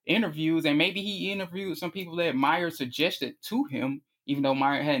interviews, and maybe he interviewed some people that Meyer suggested to him, even though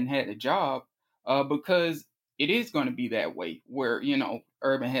Meyer hadn't had a job, because it is going to be that way where, you know,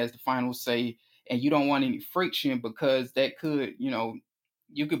 Urban has the final say and you don't want any friction because that could,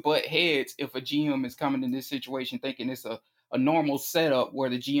 you could butt heads if a GM is coming in this situation thinking it's a normal setup where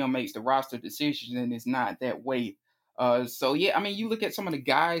the GM makes the roster decisions and it's not that way. So yeah, I mean, you look at some of the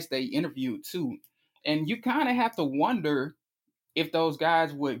guys they interviewed too, and you kind of have to wonder if those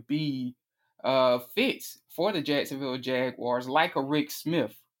guys would be fits for the Jacksonville Jaguars, like a Rick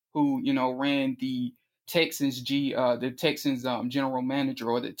Smith, who ran the Texans general manager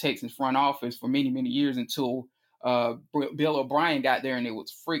or the Texans front office for many years until Bill O'Brien got there and it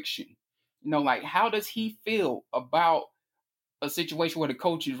was friction. Like, how does he feel about a situation where the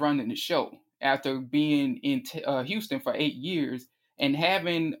coach is running the show after being in Houston for 8 years and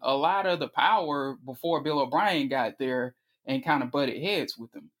having a lot of the power before Bill O'Brien got there and kind of butted heads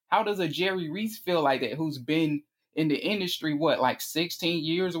with him? How does a Jerry Reese feel like that, who's been in the industry, like 16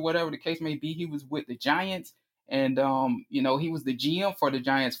 years or whatever the case may be? He was with the Giants and, he was the GM for the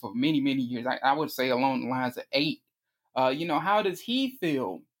Giants for many years. I would say along the lines of 8. How does he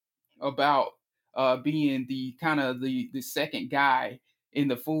feel about being the kind of the second guy in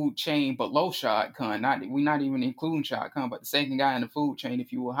the food chain below Shad Khan? We're not even including Shad Khan, but the second guy in the food chain,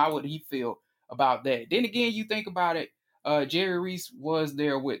 if you will. How would he feel about that? Then again, you think about it, Jerry Reese was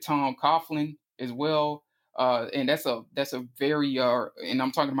there with Tom Coughlin as well. And that's a very and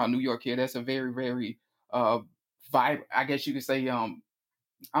I'm talking about New York here, that's a very vibe, I guess you could say, I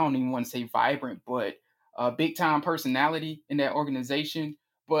don't even want to say vibrant, but big time personality in that organization.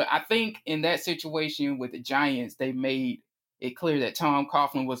 But I think in that situation with the Giants, they made it clear that Tom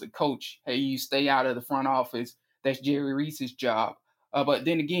Coughlin was a coach. Hey, you stay out of the front office. That's Jerry Reese's job. But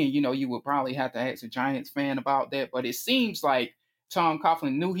then again, you would probably have to ask a Giants fan about that. But it seems like Tom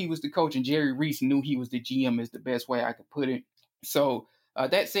Coughlin knew he was the coach and Jerry Reese knew he was the GM, is the best way I could put it. So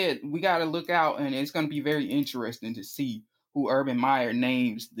that said, we got to look out, and it's going to be very interesting to see who Urban Meyer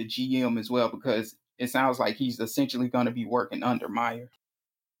names the GM as well, because it sounds like he's essentially going to be working under Meyer.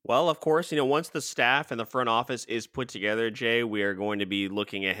 Well, of course, once the staff and the front office is put together, Jay, we are going to be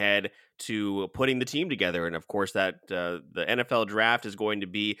looking ahead to putting the team together. And of course, that the NFL draft is going to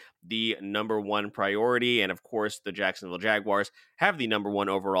be the number one priority. And of course, the Jacksonville Jaguars have the number one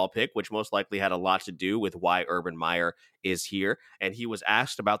overall pick, which most likely had a lot to do with why Urban Meyer is here. And he was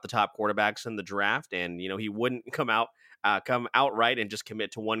asked about the top quarterbacks in the draft, and he wouldn't come outright and just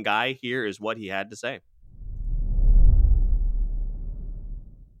commit to one guy. Here is what he had to say.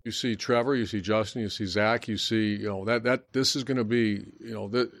 You see Trevor, you see Justin, you see Zach, you see, that this is going to be,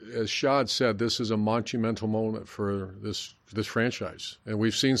 as Shad said, this is a monumental moment for this franchise. And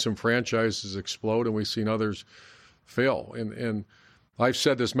we've seen some franchises explode and we've seen others fail. And I've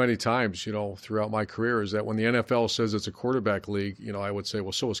said this many times, throughout my career, is that when the NFL says it's a quarterback league, I would say,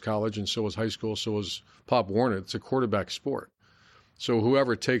 well, so is college and so is high school, so is Pop Warner. It's a quarterback sport. So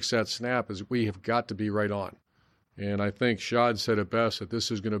whoever takes that snap, we have got to be right on. And I think Shad said it best, that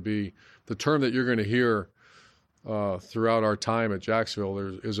this is going to be the term that you're going to hear throughout our time at Jacksonville.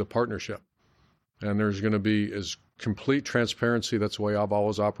 There is a partnership, and there's going to be as complete transparency. That's the way I've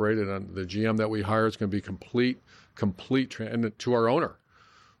always operated. And the GM that we hire is going to be complete. And to our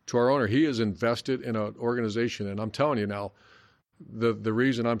owner, he is invested in an organization. And I'm telling you now, the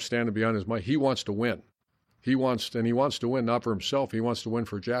reason I'm standing behind his mic, he wants to win. He wants to win not for himself. He wants to win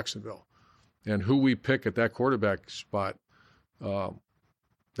for Jacksonville. And who we pick at that quarterback spot,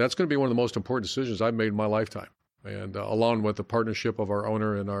 that's going to be one of the most important decisions I've made in my lifetime. And along with the partnership of our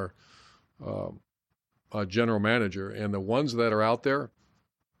owner and our general manager. And the ones that are out there,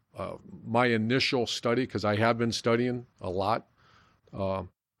 my initial study, because I have been studying a lot, I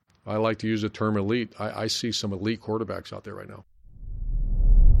like to use the term elite. I see some elite quarterbacks out there right now.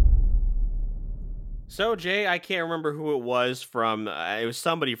 So, Jay, I can't remember who it was from. It was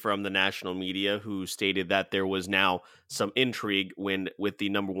somebody from the national media who stated that there was now some intrigue with the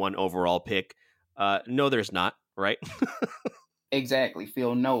number one overall pick. No, there's not, right? Exactly,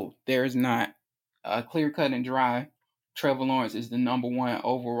 Phil. No, there's not. Clear cut and dry. Trevor Lawrence is the number one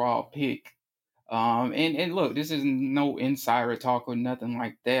overall pick. And look, this is no insider talk or nothing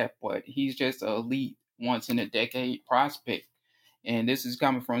like that, but he's just an elite once in a decade prospect. And this is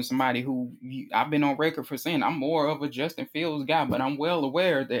coming from somebody who I've been on record for saying I'm more of a Justin Fields guy, but I'm well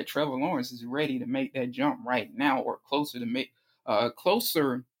aware that Trevor Lawrence is ready to make that jump right now, or closer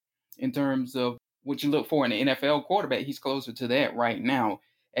in terms of what you look for in an NFL quarterback. He's closer to that right now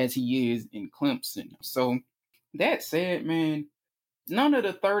as he is in Clemson. So that said, man, none of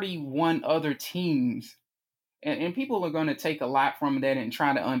the 31 other teams, and people are going to take a lot from that and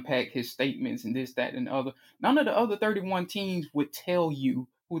try to unpack his statements and this, that, and the other. None of the other 31 teams would tell you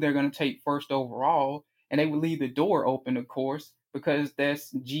who they're going to take first overall, and they would leave the door open, of course, because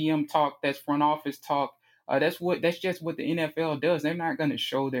that's GM talk, that's front office talk. That's just what the NFL does. They're not going to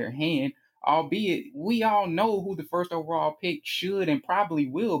show their hand, albeit we all know who the first overall pick should and probably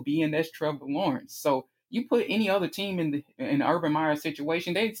will be, and that's Trevor Lawrence. So you put any other team in the Urban Meyer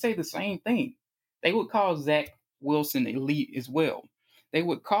situation, they'd say the same thing. They would call Zach Wilson elite as well. They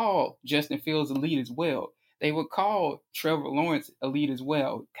would call Justin Fields elite as well. They would call Trevor Lawrence elite as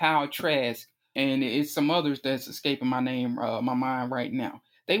well. Kyle Trask, and it's some others that's escaping my mind right now.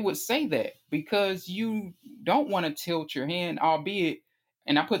 They would say that because you don't want to tilt your hand, albeit,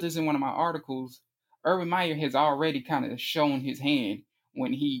 and I put this in one of my articles, Urban Meyer has already kind of shown his hand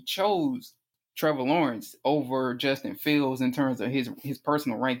when he chose Trevor Lawrence over Justin Fields in terms of his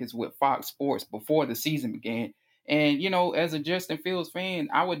personal rankings with Fox Sports before the season began. And, as a Justin Fields fan,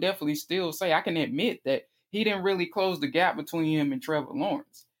 I would definitely still say I can admit that he didn't really close the gap between him and Trevor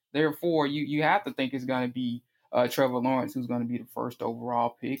Lawrence. Therefore, you have to think it's going to be Trevor Lawrence who's going to be the first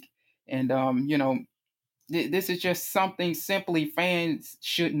overall pick. And, this is just something simply fans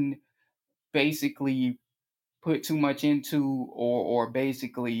shouldn't basically put too much into or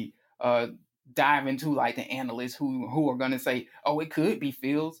basically dive into, like the analysts who are going to say, oh, it could be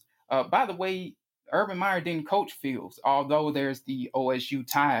Fields. By the way, Urban Meyer didn't coach Fields, although there's the OSU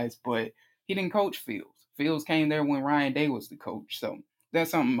ties, but he didn't coach Fields. Fields came there when Ryan Day was the coach. So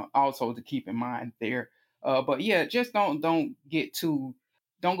that's something also to keep in mind there. But yeah, just don't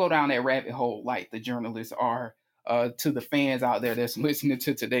go down that rabbit hole like the journalists are to the fans out there that's listening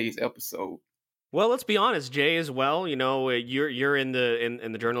to today's episode. Well, let's be honest, Jay, as well. You're in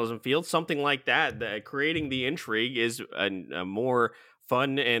the journalism field. Something like that creating the intrigue is a more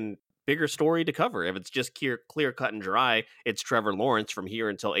fun and bigger story to cover. If it's just clear cut and dry, it's Trevor Lawrence from here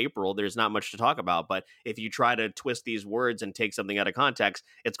until April, there's not much to talk about. But if you try to twist these words and take something out of context,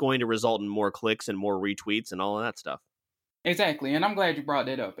 it's going to result in more clicks and more retweets and all of that stuff. Exactly. And I'm glad you brought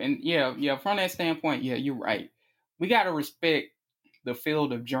that up. And yeah, from that standpoint, yeah, you're right. We got to respect the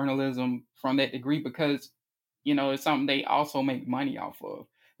field of journalism from that degree because, it's something they also make money off of.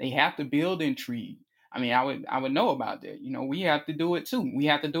 They have to build intrigue. I mean, I would know about that. We have to do it too. We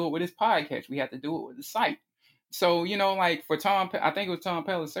have to do it with this podcast. We have to do it with the site. So, like for Tom, I think it was Tom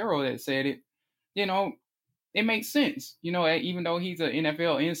Pelissero that said it, it makes sense. Even though he's an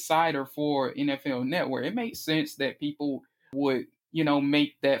NFL insider for NFL Network, it makes sense that people would,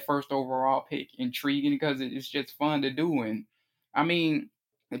 make that first overall pick intriguing because it's just fun to do. And I mean,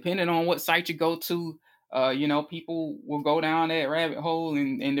 depending on what site you go to, people will go down that rabbit hole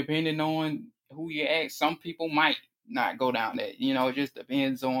and depending on who you ask, some people might not go down that. It just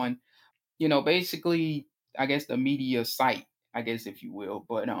depends on, basically, I guess the media site, I guess, if you will.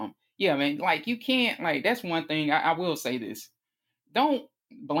 But yeah, man, like you can't, like, that's one thing I will say this. Don't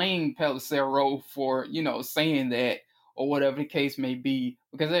blame Pelissero for, saying that or whatever the case may be,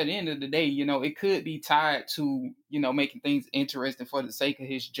 because at the end of the day, it could be tied to, making things interesting for the sake of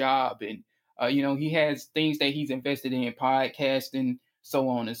his job. And, he has things that he's invested in podcasting, so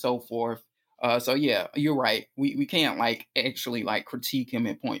on and so forth. So yeah, you're right. We can't actually critique him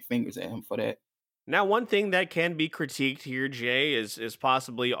and point fingers at him for that. Now, one thing that can be critiqued here, Jay, is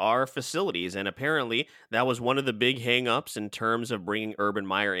possibly our facilities. And apparently that was one of the big hangups in terms of bringing Urban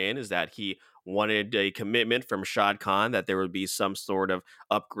Meyer in, is that he wanted a commitment from Shad Khan that there would be some sort of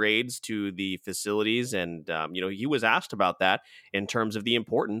upgrades to the facilities. And, he was asked about that in terms of the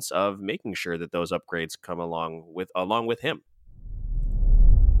importance of making sure that those upgrades come along with him.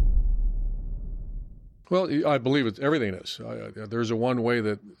 Well, I believe everything is. There's a one way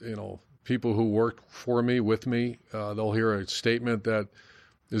that, people who work for me, with me, they'll hear a statement that,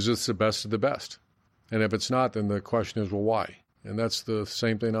 is this the best of the best? And if it's not, then the question is, well, why? And that's the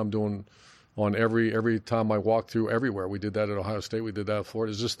same thing I'm doing on every time I walk through everywhere. We did that at Ohio State. We did that at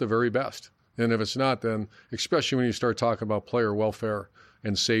Florida. Is this the very best? And if it's not, then especially when you start talking about player welfare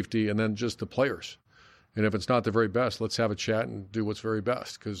and safety and then just the players. And if it's not the very best, let's have a chat and do what's very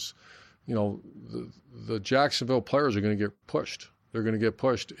best because, the Jacksonville players are going to get pushed. They're going to get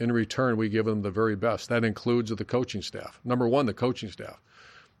pushed. In return, we give them the very best. That includes the coaching staff. Number one, the coaching staff.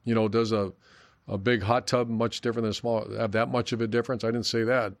 Does a big hot tub much different than a small, have that much of a difference? I didn't say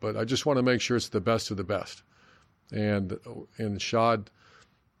that, but I just want to make sure it's the best of the best. And Shad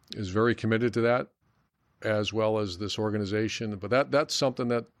is very committed to that, as well as this organization. But that's something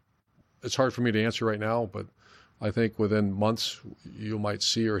that it's hard for me to answer right now, but I think within months you might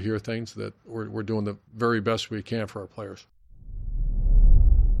see or hear things that we're doing the very best we can for our players.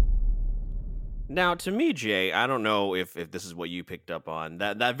 Now, to me, Jay, I don't know if this is what you picked up on.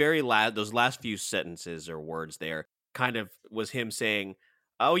 That very those last few sentences or words there kind of was him saying,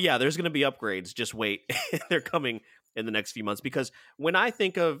 oh yeah, there's going to be upgrades. Just wait. They're coming in the next few months? Because when I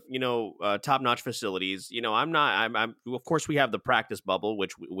think of, top-notch facilities, I'm of course we have the practice bubble,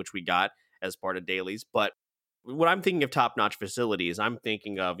 which we got as part of dailies, but when I'm thinking of top-notch facilities, I'm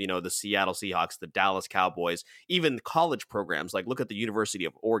thinking of, the Seattle Seahawks, the Dallas Cowboys, even college programs. Like, look at the University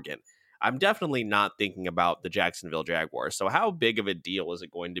of Oregon. I'm definitely not thinking about the Jacksonville Jaguars. So how big of a deal is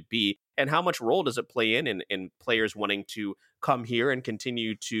it going to be? And how much role does it play in players wanting to come here and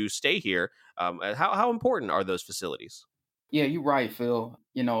continue to stay here? How important are those facilities? Yeah, you're right, Phil.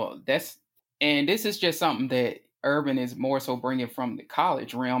 And this is just something that Urban is more so bringing from the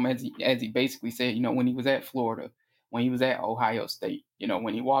college realm, as he basically said, when he was at Florida, when he was at Ohio State,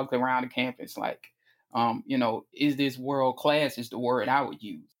 when he walked around the campus, like, is this world class is the word I would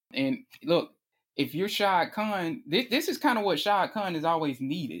use. And look, if you're Shad Khan, this is kind of what Shad Khan has always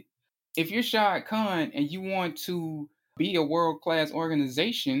needed. If you're Shad Khan and you want to be a world class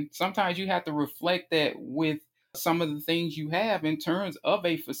organization, sometimes you have to reflect that with some of the things you have in terms of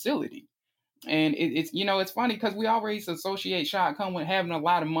a facility. And it's funny because we always associate Shad Khan with having a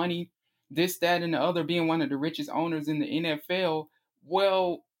lot of money, this, that, and the other, being one of the richest owners in the NFL.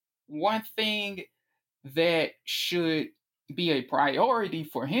 Well, one thing that should be a priority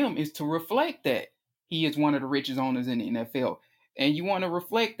for him is to reflect that he is one of the richest owners in the NFL. And you want to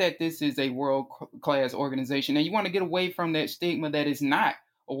reflect that this is a world-class organization. And you want to get away from that stigma that it's not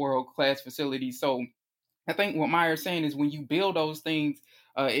a world-class facility. So I think what Meyer's saying is when you build those things,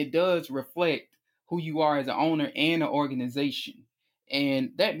 it does reflect who you are as an owner and an organization.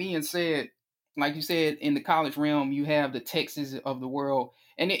 And that being said, like you said, in the college realm, you have the Texas of the world.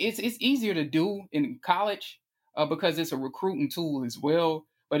 And it's easier to do in college because it's a recruiting tool as well.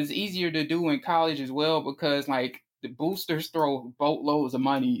 But it's easier to do in college as well because, like, the boosters throw boatloads of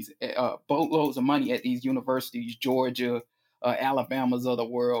money at these universities, Georgia, Alabama's of the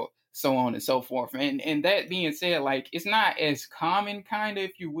world, so on and so forth. And that being said, like, it's not as common, kind of,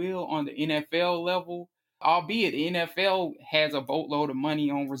 if you will, on the NFL level, albeit the NFL has a boatload of money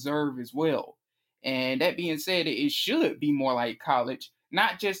on reserve as well. And that being said, it should be more like college,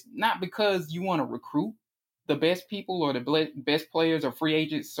 not because you want to recruit the best people or the best players or free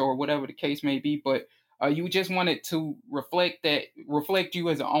agents or whatever the case may be, but you just want it to reflect you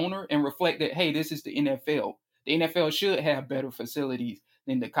as an owner and reflect that, hey, this is the NFL. The NFL should have better facilities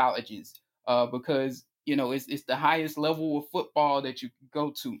than the colleges because, it's the highest level of football that you can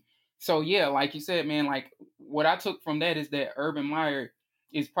go to. So, yeah, like you said, man, like what I took from that is that Urban Meyer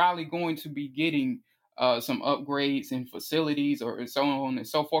is probably going to be getting some upgrades in facilities or so on and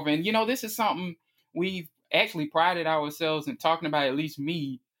so forth. And, this is something we've actually prided ourselves in talking about, at least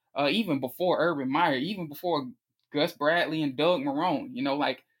me, even before Urban Meyer, even before Gus Bradley and Doug Marrone.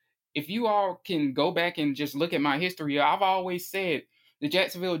 Like, if you all can go back and just look at my history, I've always said the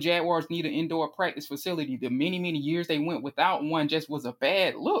Jacksonville Jaguars need an indoor practice facility. The many, many years they went without one just was a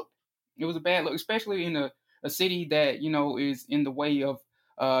bad look. It was a bad look, especially in a city that, is in the way of,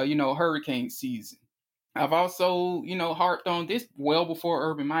 hurricane season. I've also, harped on this well before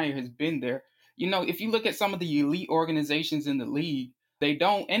Urban Meyer has been there. If you look at some of the elite organizations in the league, they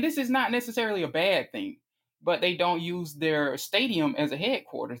don't, and this is not necessarily a bad thing, but they don't use their stadium as a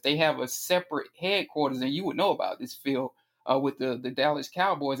headquarters. They have a separate headquarters, and you would know about this, Phil, with the Dallas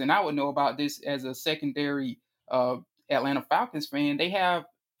Cowboys, and I would know about this as a secondary Atlanta Falcons fan. They have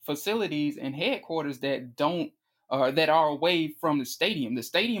facilities and headquarters that don't that are away from the stadium. The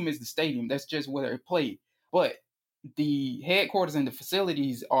stadium is the stadium. That's just where they play. But the headquarters and the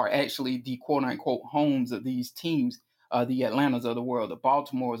facilities are actually the quote-unquote homes of these teams, the Atlantas of the world, the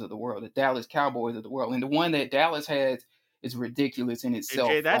Baltimores of the world, the Dallas Cowboys of the world. And the one that Dallas has is ridiculous in itself.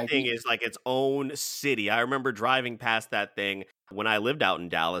 Jay, that thing is like its own city. I remember driving past that thing when I lived out in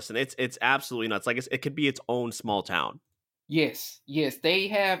Dallas, and it's absolutely nuts. Like, it could be its own small town. Yes. They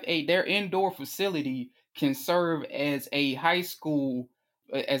have their indoor facility can serve as a high school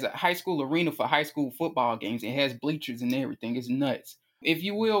arena for high school football games. It has bleachers and everything. It's nuts. If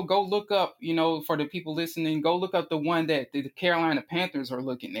you will, go look up, for the people listening, go look up the one that the Carolina Panthers are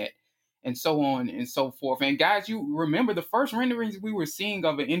looking at, and so on and so forth. And guys, you remember the first renderings we were seeing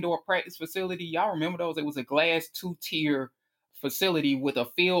of an indoor practice facility? Y'all remember those? It was a glass 2-tier facility with a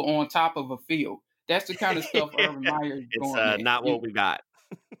field on top of a field. That's the kind of stuff Urban Meyer is going at. It's not what we got.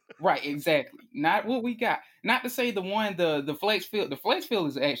 Right, exactly. Not what we got. Not to say the flex field. The flex field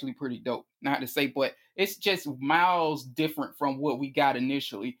is actually pretty dope. Not to say, but it's just miles different from what we got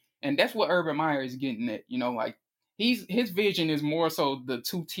initially. And that's what Urban Meyer is getting at. Like his vision is more so the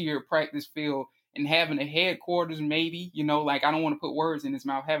 2-tier practice field and having a headquarters, maybe, like, I don't want to put words in his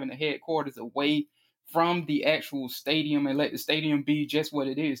mouth, having a headquarters away from the actual stadium and let the stadium be just what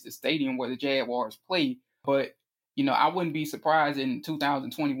it is, the stadium where the Jaguars play. But I wouldn't be surprised in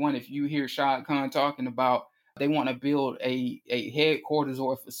 2021 if you hear Shad Khan talking about they want to build a headquarters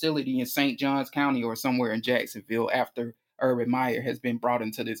or a facility in St. Johns County or somewhere in Jacksonville after Urban Meyer has been brought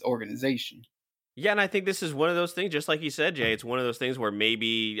into this organization. Yeah, and I think this is one of those things, just like you said, Jay. It's one of those things where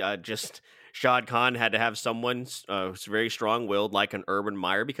maybe just Shad Khan had to have someone very strong-willed like an Urban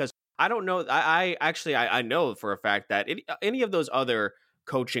Meyer, because I don't know. I know for a fact that any of those other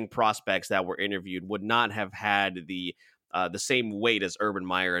coaching prospects that were interviewed would not have had the same weight as Urban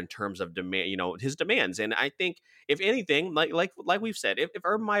Meyer in terms of demand, his demands. And I think if anything, like we've said, if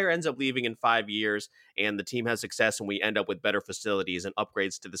Urban Meyer ends up leaving in 5 years and the team has success and we end up with better facilities and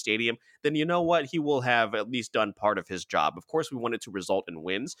upgrades to the stadium, then you know what? He will have at least done part of his job. Of course, we want it to result in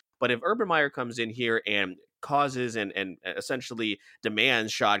wins, but if Urban Meyer comes in here and causes and essentially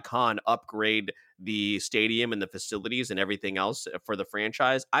demands Shad Khan upgrade the stadium and the facilities and everything else for the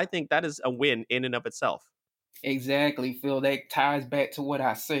franchise, I think that is a win in and of itself. Exactly, Phil. That ties back to what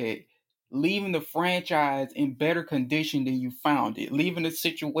I said. Leaving the franchise in better condition than you found it. Leaving the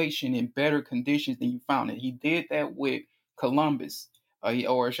situation in better conditions than you found it. He did that with Columbus,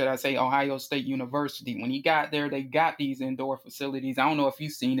 or should I say Ohio State University. When he got there, they got these indoor facilities. I don't know if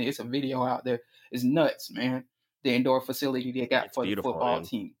you've seen it. It's a video out there. It's nuts, man. The indoor facility they got for the football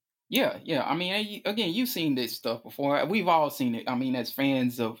team. Yeah. I mean, again, you've seen this stuff before. We've all seen it. I mean, as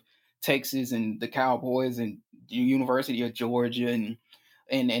fans of Texas and the Cowboys and the University of Georgia and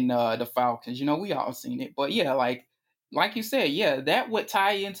the Falcons, we all seen it. But yeah, like you said, yeah, that would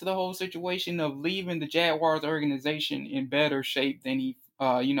tie into the whole situation of leaving the Jaguars organization in better shape than he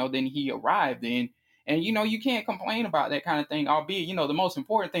arrived in. And you can't complain about that kind of thing, albeit the most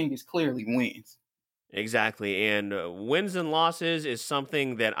important thing is clearly wins. Exactly, and wins and losses is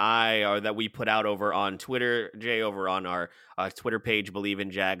something that we put out over on Twitter, Jay, over on our Twitter page, Believe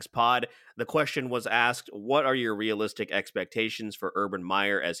in Jags Pod. The question was asked: what are your realistic expectations for Urban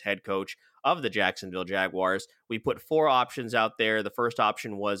Meyer as head coach of the Jacksonville Jaguars? We put 4 options out there. The first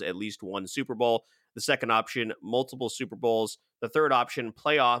option was at least 1 Super Bowl. The second option, multiple Super Bowls. The third option,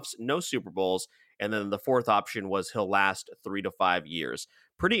 playoffs, no Super Bowls. And then the fourth option was he'll last 3 to 5 years.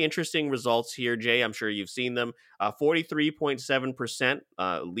 Pretty interesting results here, Jay. I'm sure you've seen them. 43.7%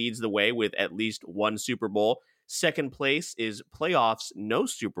 leads the way with at least 1 Super Bowl. Second place is playoffs, no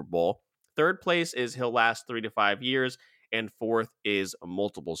Super Bowl. Third place is he'll last 3 to 5 years. And fourth is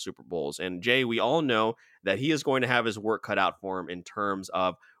multiple Super Bowls. And Jay, we all know that he is going to have his work cut out for him in terms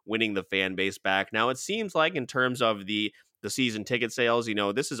of winning the fan base back. Now, it seems like in terms of the season ticket sales,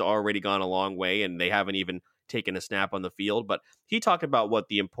 this has already gone a long way and they haven't even taken a snap on the field. But he talked about what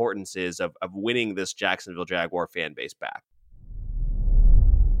the importance is of winning this Jacksonville Jaguar fan base back.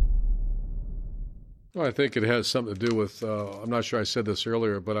 Well, I think it has something to do with, I'm not sure I said this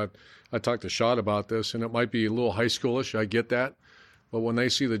earlier, but I talked to Shad about this, and it might be a little high schoolish. I get that. But when they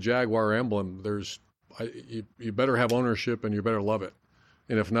see the Jaguar emblem, you better have ownership and you better love it.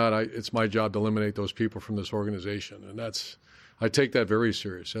 And if not, it's my job to eliminate those people from this organization. And I take that very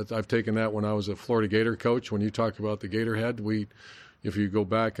serious. I've taken that when I was a Florida Gator coach. When you talk about the Gator head, if you go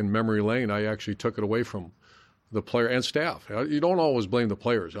back in memory lane, I actually took it away from the player and staff. You don't always blame the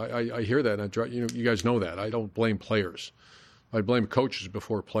players. I hear that, and you guys know that. I don't blame players. I blame coaches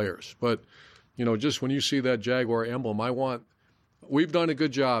before players. But, just when you see that Jaguar emblem, we've done a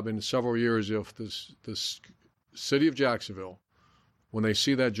good job in several years if this city of Jacksonville, when they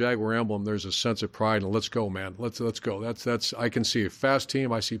see that Jaguar emblem, there's a sense of pride and let's go, man. Let's go. I can see a fast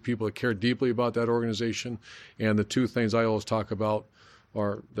team. I see people that care deeply about that organization. And the 2 things I always talk about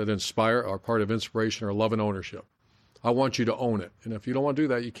that inspire, are part of inspiration, are love and ownership. I want you to own it. And if you don't want to do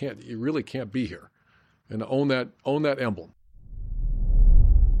that, you really can't be here. And own that emblem.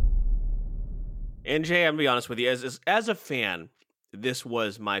 And Jay, I'm going to be honest with you, as a fan, this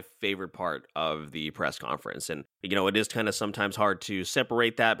was my favorite part of the press conference. And, it is kind of sometimes hard to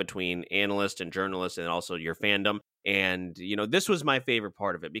separate that between analysts and journalists and also your fandom. And, this was my favorite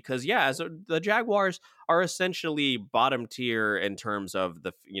part of it because, the Jaguars are essentially bottom tier in terms of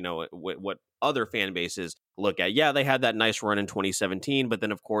what other fan bases look at. Yeah, they had that nice run in 2017, but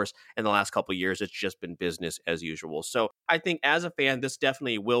then, of course, in the last couple of years, it's just been business as usual. So I think as a fan, this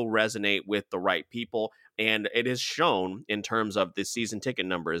definitely will resonate with the right people. And it is shown in terms of the season ticket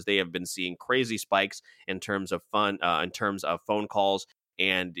numbers. They have been seeing crazy spikes in terms of in terms of phone calls.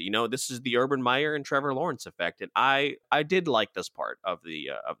 And, this is the Urban Meyer and Trevor Lawrence effect. And I did like this part of the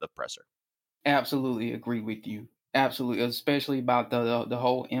presser. Absolutely agree with you. Absolutely. Especially about the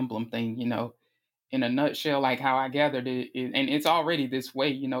whole emblem thing, in a nutshell, like how I gathered it, and it's already this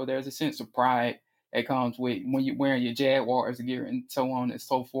way, there's a sense of pride that comes with when you're wearing your Jaguars gear and so on and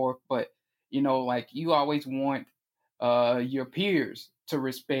so forth. But, like you always want your peers to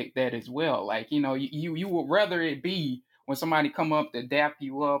respect that as well. Like, you would rather it be when somebody come up to dap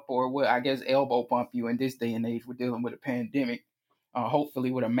you up or what I guess elbow bump you in this day and age. We're dealing with a pandemic,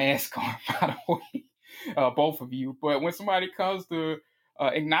 hopefully with a mask on, by the way, both of you. But when somebody comes to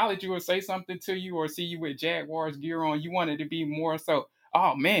acknowledge you or say something to you or see you with Jaguars gear on, you want it to be more so,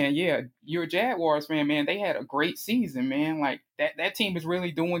 oh man, yeah, you're a Jaguars fan, man. They had a great season, man. Like that team is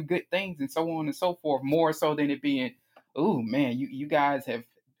really doing good things and so on and so forth, more so than it being, oh man, you guys have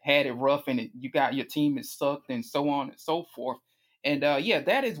had it rough and you got your team is sucked and so on and so forth. And yeah,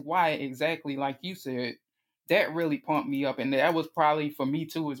 that is why exactly like you said, that really pumped me up. And that was probably for me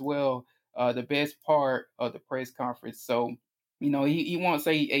too as well, the best part of the press conference. So, he wants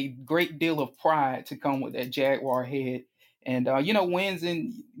a great deal of pride to come with that Jaguar head. And, wins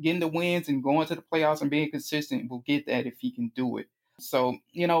and getting the wins and going to the playoffs and being consistent will get that if he can do it. So,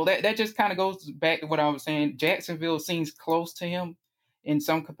 that just kind of goes back to what I was saying. Jacksonville seems close to him in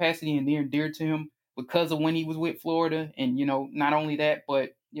some capacity and near and dear to him because of when he was with Florida. And, not only that,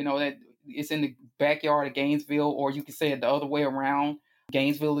 but, that it's in the backyard of Gainesville, or you could say it the other way around.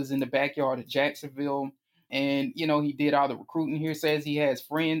 Gainesville is in the backyard of Jacksonville. And, he did all the recruiting here, says he has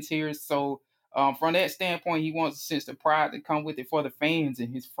friends here. So, from that standpoint, he wants a sense of pride to come with it for the fans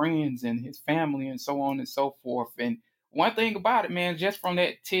and his friends and his family and so on and so forth. And one thing about it, man, just from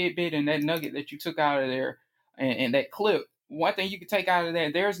that tidbit and that nugget that you took out of there and that clip, one thing you can take out of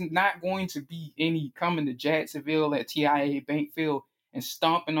that, there's not going to be any coming to Jacksonville at TIAA Bank Field and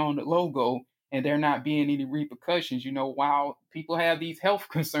stomping on the logo and there not being any repercussions. While people have these health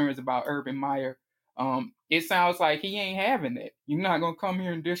concerns about Urban Meyer, it sounds like he ain't having that. You're not going to come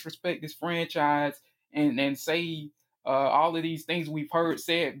here and disrespect this franchise and say all of these things we've heard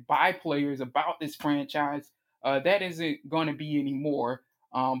said by players about this franchise. That isn't going to be anymore.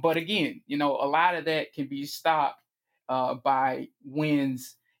 But again, a lot of that can be stopped by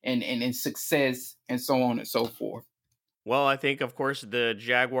wins and success and so on and so forth. Well, I think, of course, the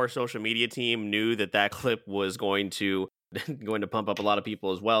Jaguar social media team knew that clip was going to pump up a lot of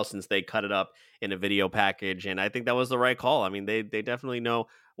people as well, since they cut it up in a video package. And I think that was the right call. I mean, they definitely know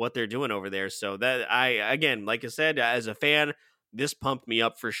what they're doing over there. So that again, like I said, as a fan, this pumped me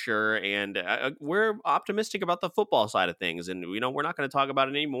up for sure. And we're optimistic about the football side of things. And, we're not going to talk about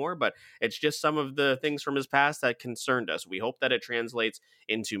it anymore, but it's just some of the things from his past that concerned us. We hope that it translates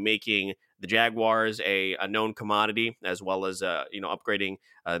into making the Jaguars a known commodity, as well as, upgrading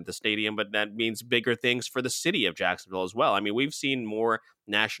the stadium. But that means bigger things for the city of Jacksonville as well. I mean, we've seen more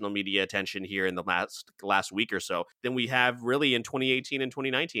national media attention here in the last week or so than we have really in 2018 and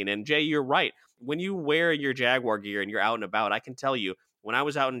 2019. And Jay, you're right. When you wear your Jaguar gear and you're out and about, I can tell you, when I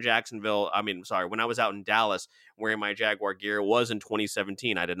was out in when I was out in Dallas wearing my Jaguar gear, it was in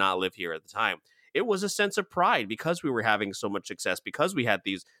 2017. I did not live here at the time. It was a sense of pride because we were having so much success, because we had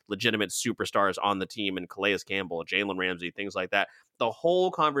these legitimate superstars on the team, and Calais Campbell, Jalen Ramsey, things like that. The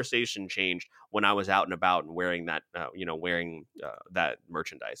whole conversation changed when I was out and about and wearing that, that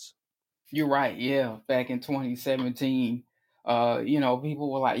merchandise. You're right. Yeah. Back in 2017,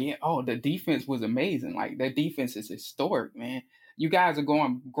 people were like, yeah, oh, the defense was amazing. Like, the defense is historic, man. You guys are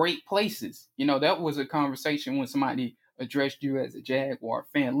going great places. That was a conversation when somebody addressed you as a Jaguar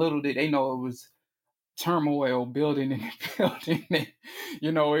fan. Little did they know it was turmoil building and building.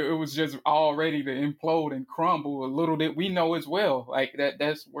 It was just all ready to implode and crumble. Little did we know as well, like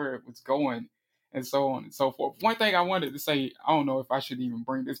that's where it was going and so on and so forth. One thing I wanted to say, I don't know if I should even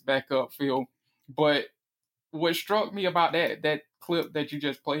bring this back up, Phil, but what struck me about that clip that you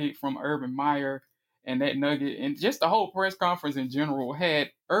just played from Urban Meyer and that nugget and just the whole press conference in general, had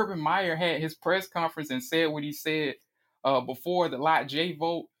Urban Meyer had his press conference and said what he said before the Lot J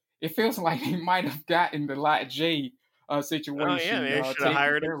vote, it feels like he might have gotten the Lot J situation. Oh yeah, they should have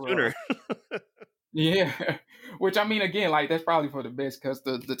hired him sooner. Yeah, which I mean, again, like that's probably for the best, because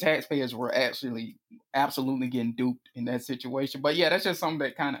the taxpayers were actually absolutely getting duped in that situation. But yeah, that's just something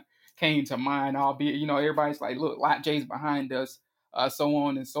that kind of came to mind. Albeit, everybody's like, look, Lot J's behind us, so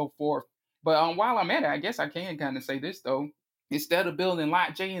on and so forth. But while I'm at it, I guess I can kind of say this though: instead of building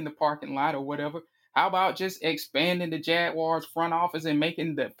Lot J in the parking lot or whatever, how about just expanding the Jaguars front office and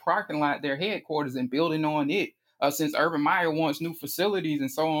making the parking lot their headquarters and building on it? Since Urban Meyer wants new facilities and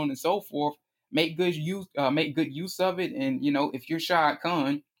so on and so forth, make good use of it. And if you're Shad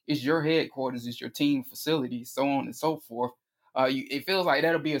Khan, it's your headquarters, it's your team facilities, so on and so forth. It feels like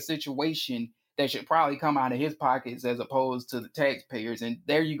that'll be a situation that should probably come out of his pockets as opposed to the taxpayers. And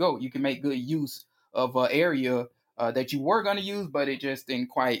there you go. You can make good use of an area that you were going to use, but it just didn't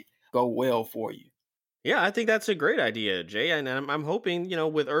quite go well for you. Yeah, I think that's a great idea, Jay. And I'm hoping,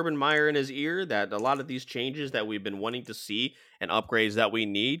 with Urban Meyer in his ear, that a lot of these changes that we've been wanting to see and upgrades that we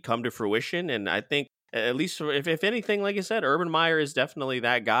need come to fruition. And I think, at least if anything, like I said, Urban Meyer is definitely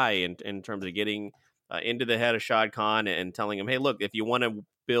that guy in terms of getting into the head of Shad Khan and telling him, hey, look, if you want to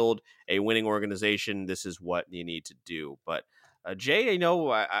build a winning organization, this is what you need to do. But Jay,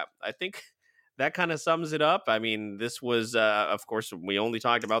 I think that kind of sums it up. I mean, this was, of course, we only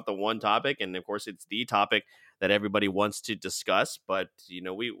talked about the one topic, and of course, it's the topic that everybody wants to discuss. But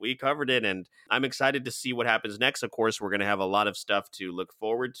we covered it, and I'm excited to see what happens next. Of course, we're going to have a lot of stuff to look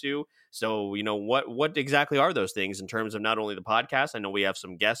forward to. So, what exactly are those things in terms of not only the podcast? I know we have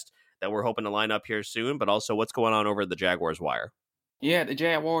some guests that we're hoping to line up here soon, but also what's going on over at the Jaguars Wire. Yeah, the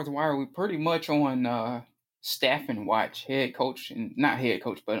Jaguars Wire, we're pretty much on staffing watch, head coach, and not head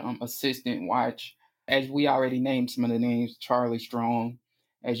coach, but assistant watch. As we already named some of the names, Charlie Strong,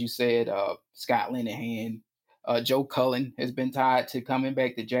 as you said, Scott Linehan, Joe Cullen has been tied to coming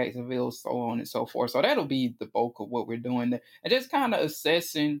back to Jacksonville, so on and so forth. So that'll be the bulk of what we're doing, and just kind of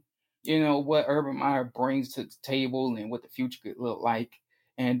assessing, what Urban Meyer brings to the table and what the future could look like.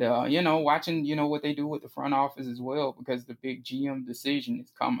 And, watching, what they do with the front office as well, because the big GM decision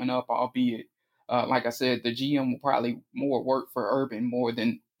is coming up, albeit, like I said, the GM will probably more work for Urban more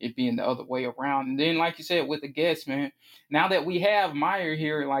than it being the other way around. And then, like you said, with the guests, man, now that we have Meyer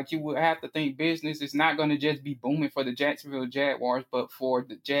here, like, you would have to think business is not going to just be booming for the Jacksonville Jaguars, but for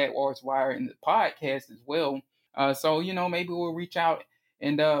the Jaguars Wire and the podcast as well. So, maybe we'll reach out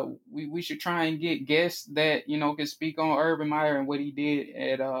and we should try and get guests that, can speak on Urban Meyer and what he did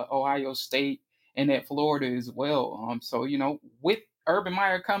at Ohio State and at Florida as well. So, with Urban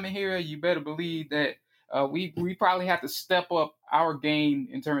Meyer coming here, you better believe that we probably have to step up our game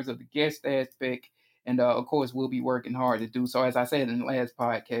in terms of the guest aspect. And, of course, we'll be working hard to do so. As I said in the last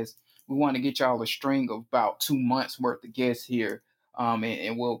podcast, we want to get y'all a string of about 2 months worth of guests here,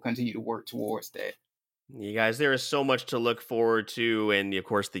 and we'll continue to work towards that. You guys, there is so much to look forward to, and of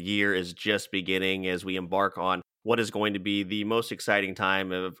course the year is just beginning as we embark on what is going to be the most exciting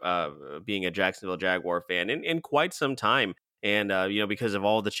time of being a Jacksonville Jaguar fan in quite some time. And, because of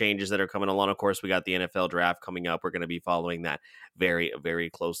all the changes that are coming along, of course, we got the NFL draft coming up. We're going to be following that very, very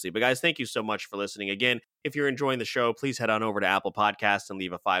closely. But guys, thank you so much for listening. Again, if you're enjoying the show, please head on over to Apple Podcasts and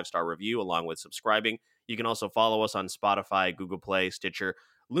leave a 5-star review along with subscribing. You can also follow us on Spotify, Google Play, Stitcher,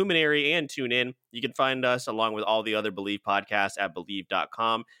 Luminary, and TuneIn. You can find us along with all the other Believe podcasts at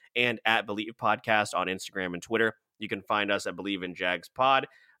Believe.com and at Believe Podcast on Instagram and Twitter. You can find us at Believe in Jags Pod,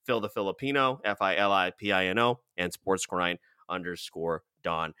 Phil the Filipino, FILIPINO, and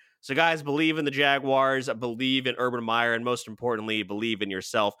SportsGrind_Don. So guys, believe in the Jaguars, believe in Urban Meyer, and most importantly, believe in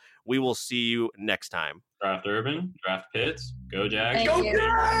yourself. We will see you next time. Draft Urban, draft Pitts, go Jags. Go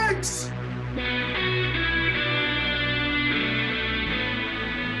Jags!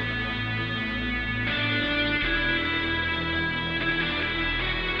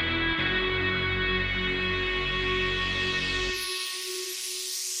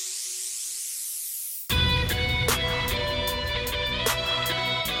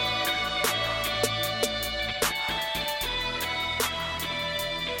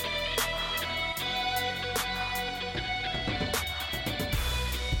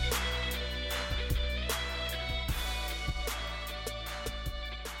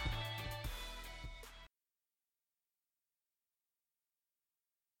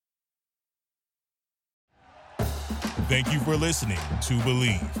 Thank you for listening to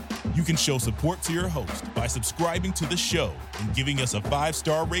Believe. You can show support to your host by subscribing to the show and giving us a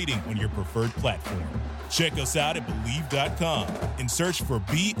 5-star rating on your preferred platform. Check us out at Believe.com and search for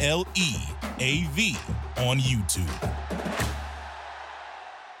BLEAV on YouTube.